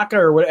Pat Tanaka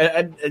or what.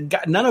 I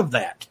got none of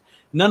that.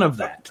 None of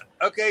that.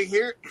 Okay,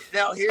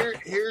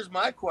 here's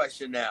my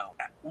question now.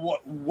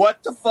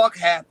 What the fuck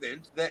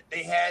happened that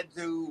they had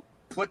to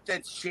put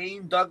that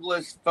Shane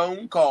Douglas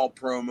phone call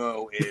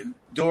promo in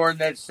during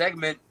that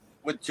segment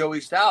with Joey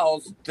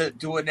Styles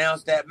to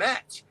announce that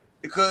match?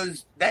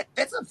 Because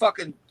that's a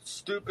fucking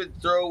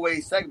stupid throwaway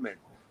segment.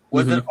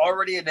 Was it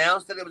already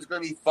announced that it was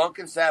going to be Funk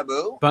and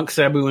Sabu? Funk,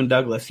 Sabu, and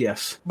Douglas,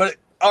 yes. But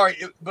all right,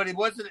 but it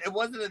wasn't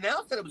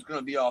announced that it was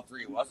going to be all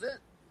three, was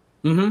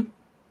it? Mm-hmm.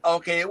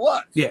 Okay, it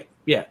was. Yeah.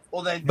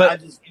 Well, then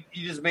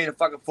you just made a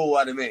fucking fool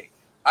out of me.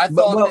 I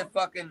thought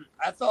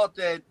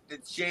that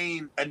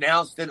Shane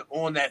announced it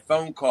on that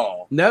phone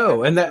call.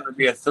 No, and that would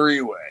be a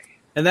three-way.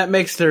 And that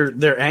makes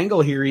their angle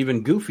here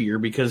even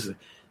goofier because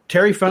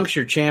Terry Funk's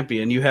your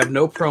champion. You have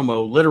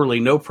literally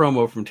no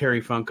promo from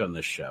Terry Funk on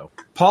this show.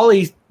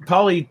 Paulie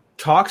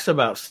talks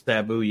about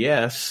Sabu,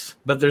 yes,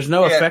 but there's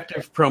no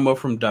effective promo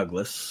from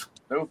Douglas.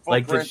 No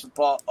footprints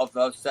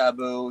of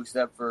Sabu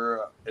except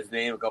for his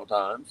name a couple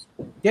times.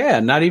 Yeah,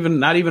 not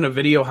even a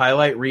video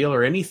highlight reel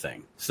or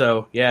anything.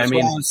 So yeah,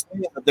 That's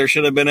that there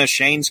should have been a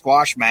Shane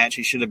squash match.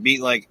 He should have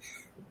beat like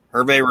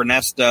Hervé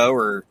Ernesto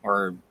or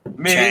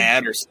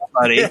Chad or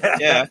somebody.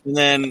 Yeah, and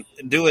then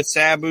do a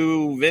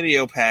Sabu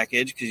video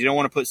package because you don't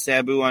want to put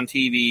Sabu on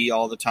TV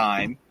all the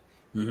time,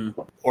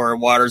 or it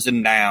waters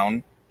him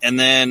down. And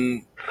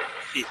then,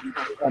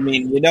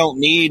 you don't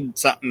need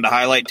something to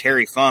highlight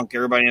Terry Funk.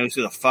 Everybody knows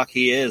who the fuck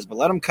he is, but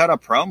let him cut a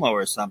promo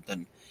or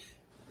something.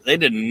 They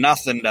did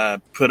nothing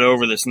to put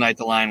over this night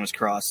the line was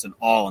crossed at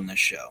all in this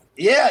show.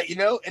 Yeah,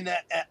 and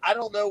I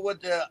don't know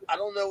what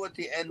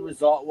the end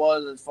result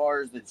was as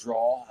far as the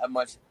draw.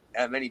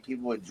 How many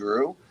people it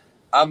drew.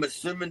 I'm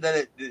assuming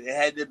that it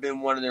had to have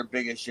been one of their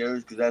biggest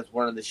shows because that's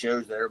one of the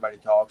shows that everybody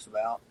talks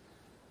about.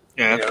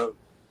 Yeah.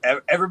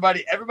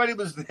 Everybody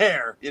was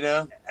there,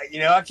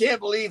 I can't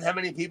believe how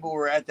many people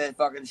were at that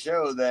fucking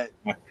show that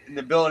in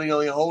the building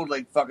only hold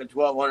like fucking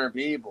 1,200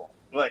 people.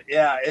 But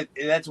yeah,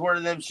 that's one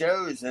of them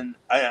shows, and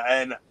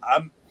I'm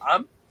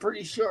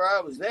pretty sure I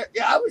was there.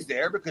 Yeah, I was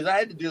there because I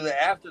had to do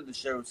the after the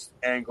show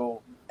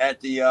angle at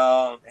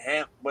the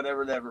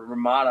whatever that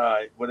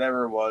Ramada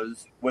whatever it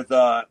was with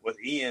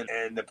Ian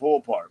and the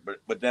pool part, but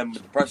with them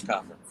with the press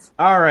conference.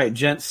 All right,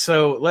 gents.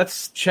 So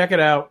let's check it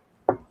out.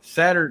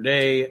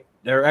 Sunday,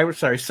 February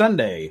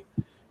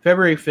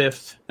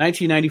 5th,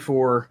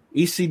 1994,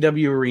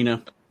 ECW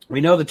Arena.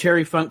 We know the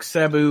Terry Funk,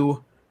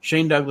 Sabu,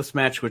 Shane Douglas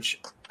match, which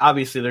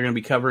obviously they're going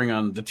to be covering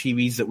on the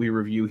TVs that we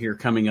review here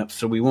coming up,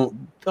 so we won't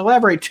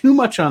elaborate too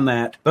much on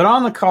that. But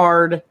on the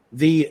card,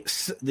 the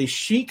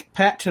Sheik,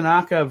 Pat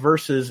Tanaka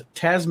versus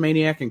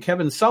Tasmaniac and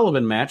Kevin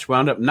Sullivan match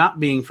wound up not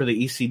being for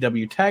the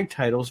ECW tag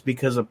titles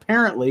because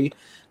apparently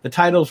the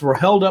titles were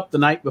held up the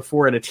night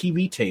before at a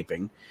TV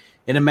taping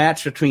in a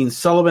match between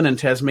Sullivan and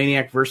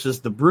Tasmaniac versus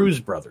the Bruise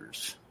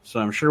Brothers. So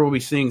I'm sure we'll be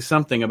seeing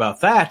something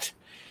about that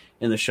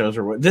in the shows.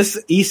 Or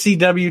this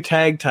ECW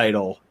tag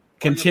title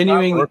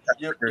continuing.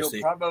 You'll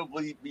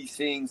probably be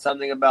seeing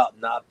something about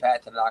not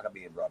Pat Tanaka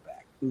being brought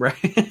back. Right.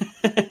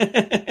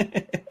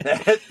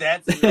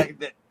 That's exactly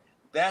that.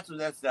 That's what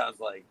that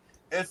sounds like.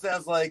 It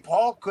sounds like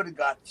Paul could have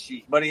got the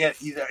Sheik, but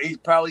he's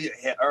probably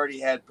already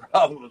had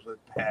problems with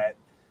Pat,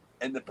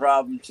 and the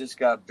problems just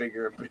got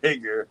bigger and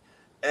bigger.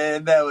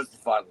 And that was the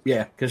final.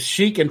 Yeah, because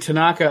Sheik and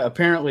Tanaka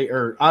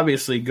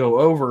obviously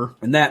go over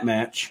in that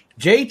match.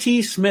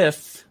 JT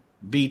Smith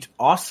beat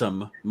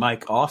Awesome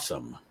Mike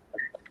Awesome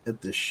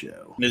at this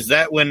show. Is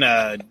that when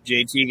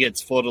JT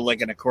gets floated like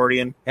an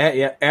accordion?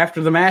 Yeah.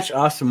 After the match,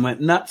 Awesome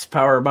went nuts,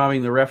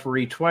 powerbombing the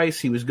referee twice.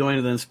 He was going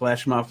to then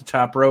splash him off the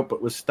top rope,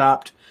 but was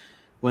stopped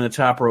when the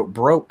top rope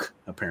broke,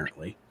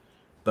 apparently.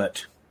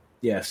 But,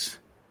 yes.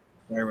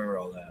 I remember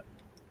all that.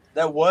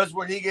 That was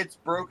when he gets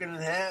broken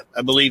in half?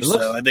 I believe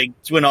so. I think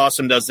it's when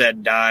Awesome does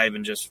that dive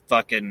and just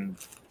fucking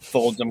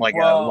folds him like a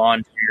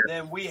lawn chair.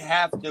 Then we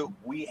have to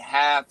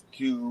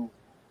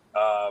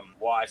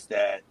watch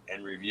that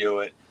and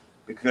review it.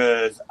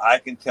 because I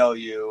can tell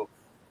you,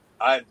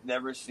 I've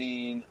never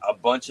seen a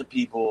bunch of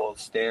people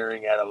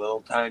staring at a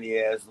little tiny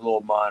ass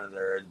little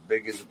monitor as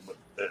big as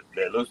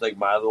that looks like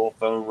my little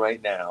phone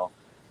right now,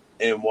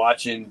 and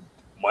watching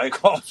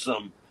Mike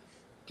Awesome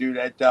do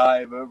that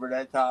dive over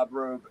that top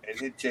rope and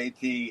hit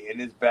JT and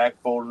his back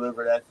folded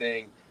over that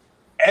thing.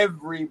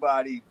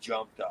 Everybody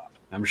jumped up.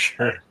 I'm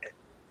sure.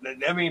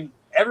 I mean,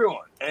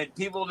 everyone. And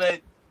people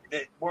that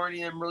weren't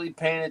even really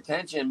paying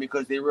attention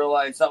because they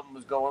realized something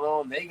was going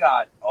on, they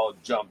got all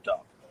jumped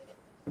up.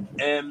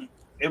 And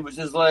it was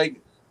just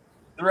like,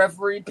 the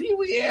referee, Pee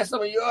Wee asked him,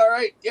 "Are you all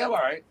right?" "Yeah, I'm all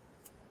right."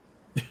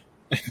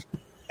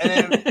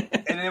 and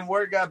then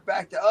word got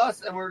back to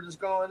us, and we were just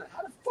going,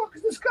 "How the fuck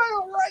is this guy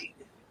all right?"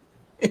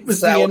 It was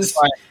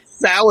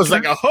Sal was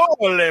like a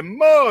holy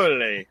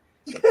moly.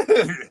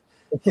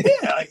 Yeah,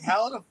 like,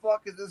 how the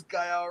fuck is this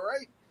guy all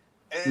right?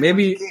 And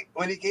maybe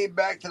when he came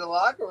back to the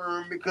locker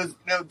room, because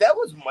that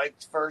was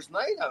Mike's first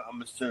night,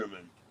 I'm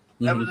assuming.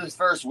 That was his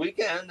first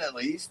weekend, at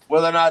least.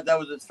 Whether or not that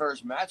was his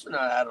first match or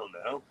not, I don't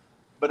know.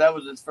 But that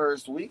was his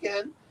first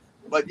weekend.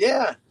 But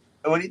yeah,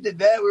 and when he did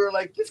that, we were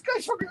like, "This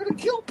guy's fucking gonna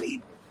kill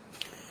people."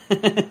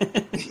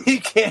 You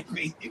can't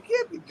be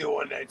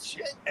doing that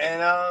shit.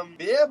 And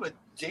yeah, but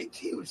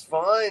JT was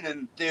fine,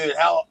 and dude,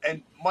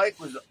 and Mike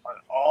was an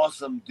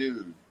awesome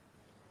dude.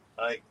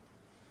 Like,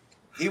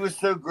 he was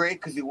so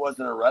great because he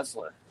wasn't a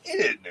wrestler. He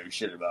didn't know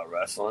shit about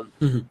wrestling.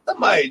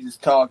 Somebody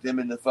just talked him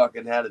into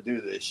fucking how to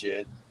do this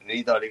shit, and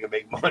he thought he could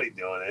make money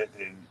doing it,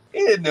 and he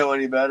didn't know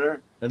any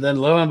better. And then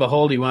lo and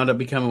behold, he wound up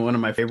becoming one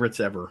of my favorites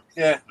ever.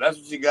 Yeah, that's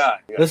what you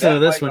got. Listen to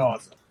this one.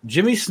 Awesome.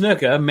 Jimmy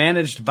Snuka,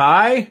 managed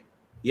by,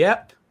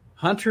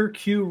 Hunter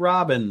Q.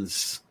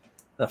 Robbins.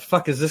 The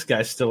fuck is this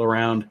guy still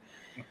around?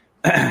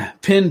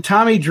 Pinned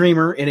Tommy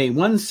Dreamer in a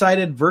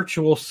one-sided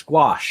virtual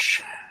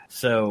squash.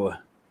 So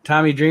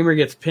Tommy Dreamer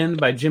gets pinned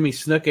by Jimmy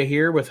Snuka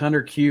here with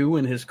Hunter Q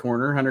in his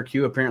corner. Hunter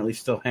Q apparently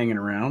still hanging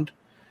around.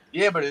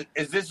 Yeah, but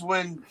is this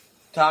when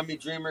Tommy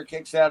Dreamer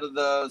kicks out of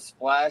the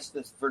splash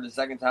for the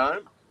second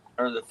time?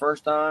 Or the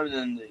first time, and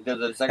then he does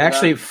it the second time?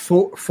 Actually,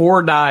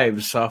 four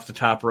dives off the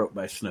top rope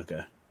by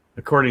Snuka,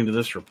 according to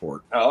this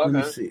report. Oh, okay.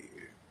 Let me see.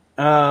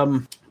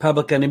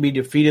 Public Enemy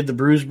defeated the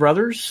Bruise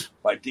Brothers.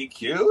 By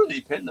DQ?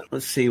 He pinned them.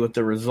 Let's see what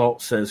the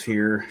result says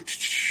here.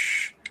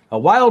 A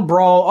wild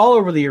brawl all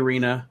over the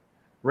arena.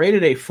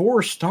 Rated a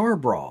 4-star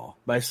brawl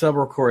by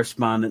several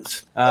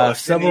correspondents.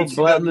 Several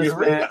bled in this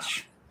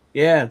match.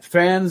 Yeah,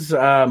 fans,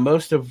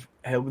 most of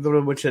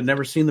which had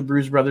never seen the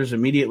Bruise Brothers,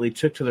 immediately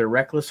took to their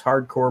reckless,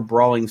 hardcore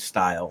brawling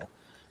style.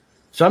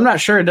 So I'm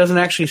not sure. It doesn't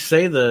actually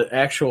say the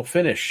actual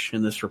finish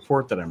in this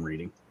report that I'm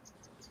reading.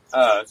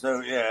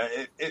 So yeah,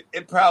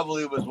 it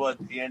probably was what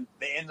they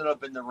ended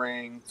up in the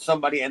ring.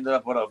 Somebody ended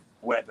up with a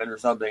weapon or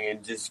something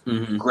and just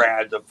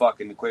grabbed a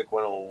fucking quick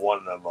one on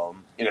one of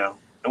them.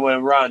 And what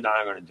Ron and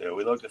I are going to do?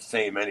 We look the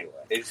same anyway.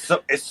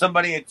 Is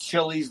somebody at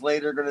Chili's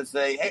later going to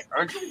say, "Hey,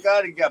 aren't you the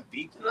guy that got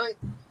beat tonight?"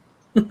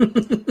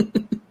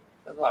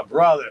 That's my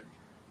brother.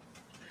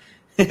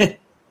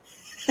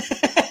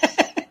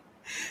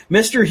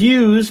 Mr.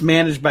 Hughes,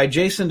 managed by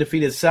Jason,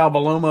 defeated Sal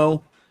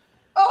Balomo.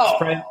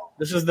 Oh.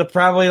 This is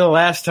probably the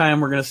last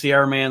time we're going to see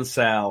our man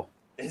Sal.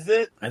 Is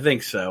it? I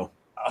think so.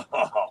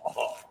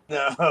 Oh,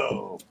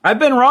 no. I've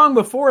been wrong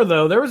before,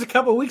 though. There was a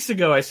couple weeks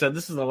ago I said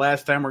this is the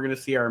last time we're going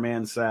to see our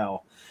man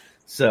Sal.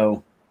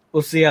 So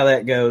we'll see how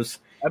that goes.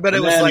 I bet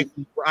it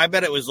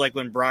was like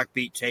when Brock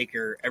beat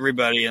Taker.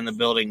 Everybody in the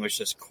building was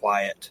just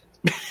quiet.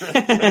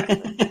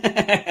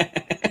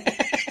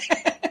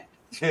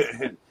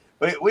 Dude,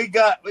 we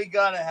got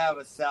to have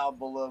a Sal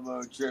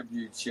Balomo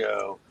tribute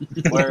show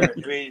where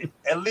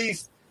at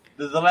least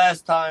the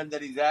last time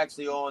that he's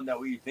actually on, that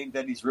we think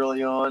that he's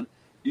really on,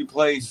 you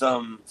play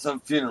some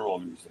funeral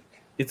music.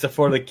 It's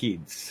for the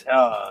kids.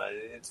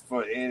 It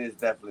is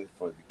definitely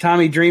for the kids.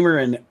 Tommy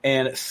Dreamer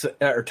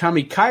or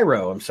Tommy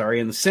Cairo, and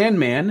the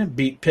Sandman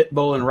beat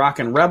Pitbull and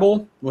Rockin'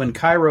 Rebel when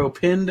Cairo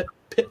pinned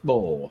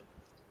Pitbull.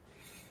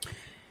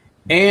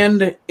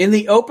 And in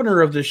the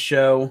opener of this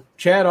show,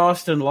 Chad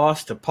Austin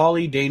lost to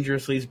Paulie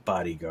Dangerously's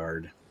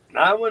bodyguard.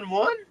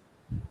 9-1-1?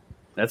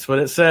 That's what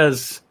it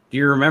says. Do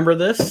you remember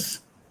this?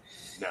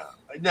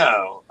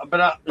 No,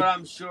 but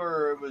I'm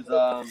sure it was.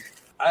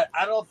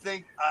 I don't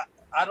think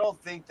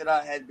that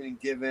I had been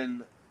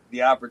given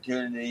the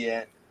opportunity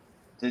yet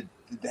to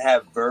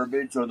have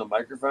verbiage on the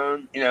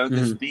microphone.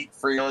 To speak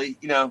freely.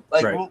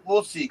 Right.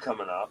 We'll see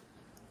coming up.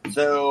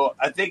 So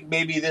I think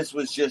maybe this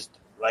was just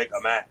like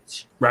a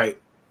match,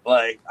 right?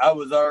 Like I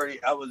was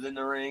in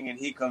the ring and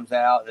he comes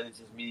out and it's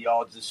just me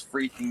all just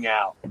freaking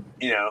out,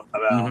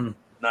 about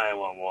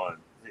 911.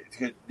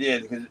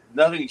 Because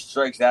nothing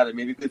strikes out at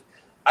me because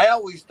I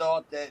always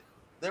thought that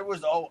I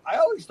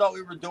always thought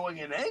we were doing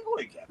an angle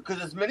again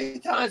because as many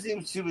times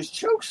he was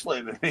choke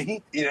slamming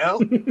me,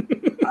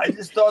 I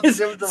just thought that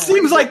there was a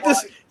seems like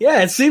this.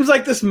 Yeah, it seems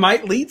like this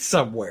might lead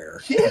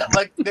somewhere. Yeah,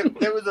 like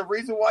there was a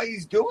reason why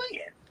he's doing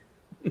it.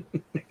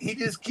 He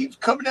just keeps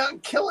coming out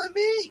and killing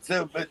me.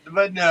 So,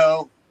 but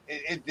no,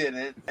 it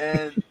didn't.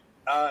 And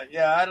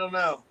I don't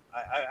know.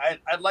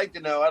 I'd like to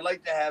know. I'd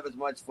like to have as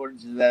much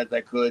footage of that as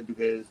I could,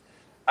 because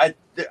I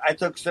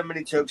took so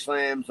many choke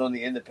slams on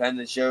the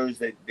independent shows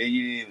that you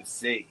didn't even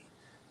see,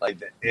 like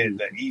the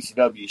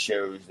ECW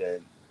shows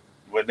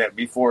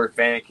before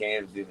fan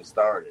cams even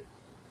started.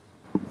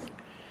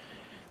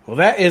 Well,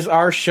 that is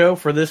our show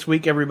for this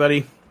week,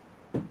 everybody.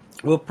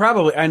 We'll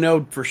probably, I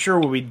know for sure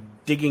we'll be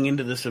digging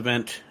into this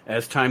event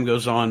as time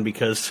goes on,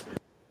 because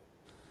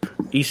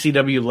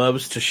ECW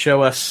loves to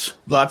show us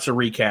lots of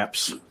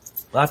recaps,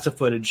 lots of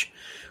footage.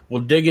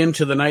 We'll dig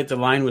into the night the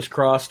line was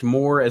crossed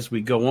more as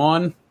we go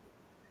on.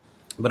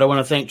 But I want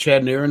to thank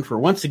Chad and Aaron for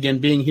once again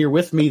being here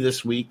with me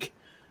this week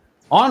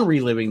on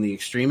Reliving the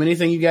Extreme.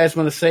 Anything you guys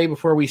want to say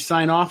before we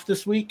sign off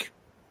this week?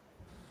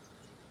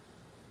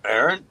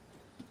 Aaron?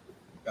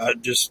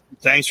 Just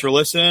thanks for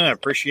listening. I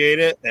appreciate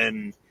it.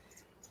 And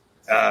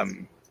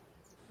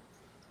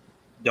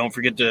don't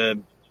forget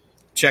to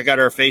check out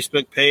our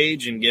Facebook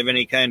page and give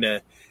any kind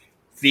of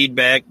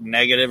feedback,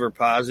 negative or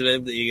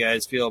positive, that you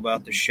guys feel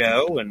about the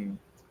show. And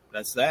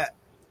that's that.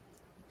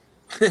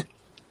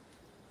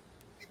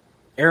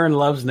 Aaron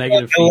loves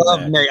negative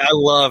feedback. I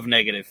love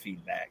negative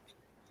feedback.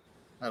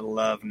 I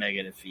love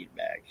negative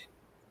feedback.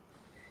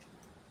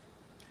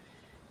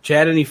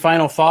 Chad, any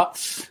final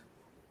thoughts?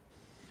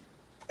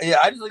 Yeah,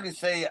 I just like to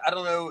say, I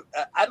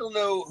don't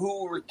know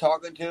who we're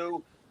talking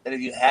to, and if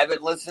you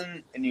haven't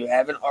listened and you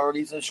haven't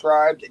already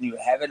subscribed and you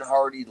haven't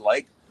already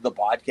liked the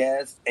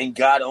podcast and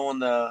got on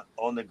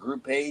the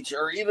group page,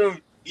 or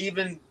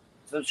even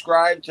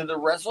subscribe to the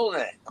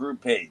WrestleNet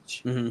group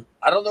page. Mm-hmm.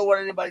 I don't know what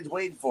anybody's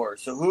waiting for.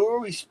 So who are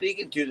we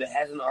speaking to that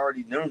hasn't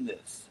already known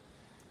this?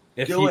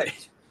 Do it.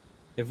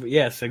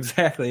 Yes,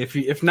 exactly.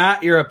 If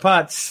not, you're a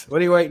putz.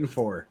 What are you waiting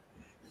for?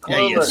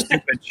 Yeah, you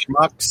stupid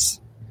schmucks.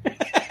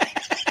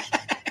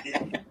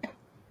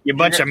 You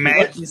bunch of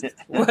Matties.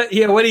 What?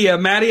 Yeah, what are you, a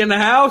Matty in the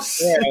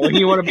house? Yeah, well,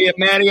 you want to be a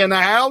Matty in the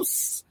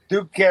house?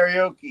 Duke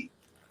karaoke.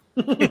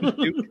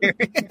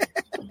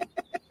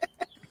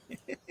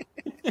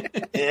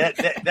 Yeah,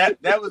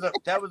 that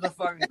was a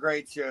fucking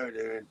great show,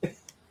 dude.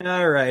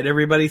 All right,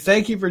 everybody.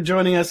 Thank you for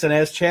joining us. And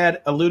as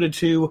Chad alluded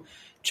to,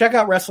 check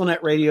out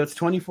WrestleNet Radio. It's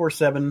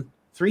 24/7,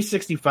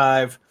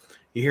 365.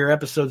 You hear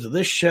episodes of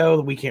this show,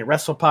 the We Can't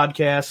Wrestle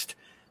podcast,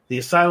 the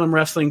Asylum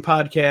Wrestling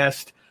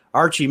podcast,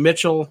 Archie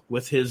Mitchell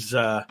with his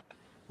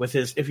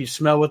If You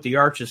Smell What the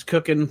Arch is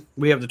Cooking.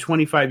 We have the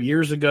 25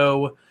 years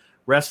ago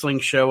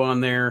wrestling show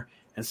on there,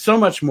 and so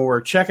much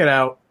more. Check it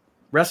out.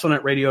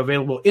 WrestleNet Radio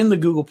available in the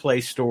Google Play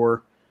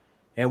Store.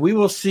 And we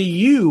will see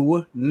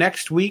you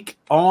next week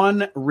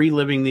on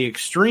Reliving the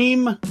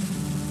Extreme.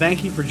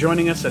 Thank you for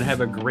joining us, and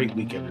have a great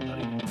week,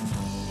 everybody.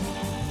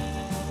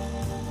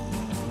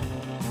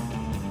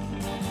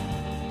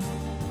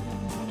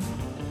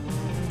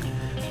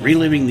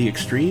 Reliving the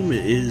Extreme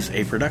is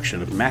a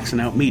production of Maxing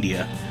Out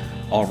Media,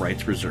 all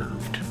rights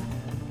reserved.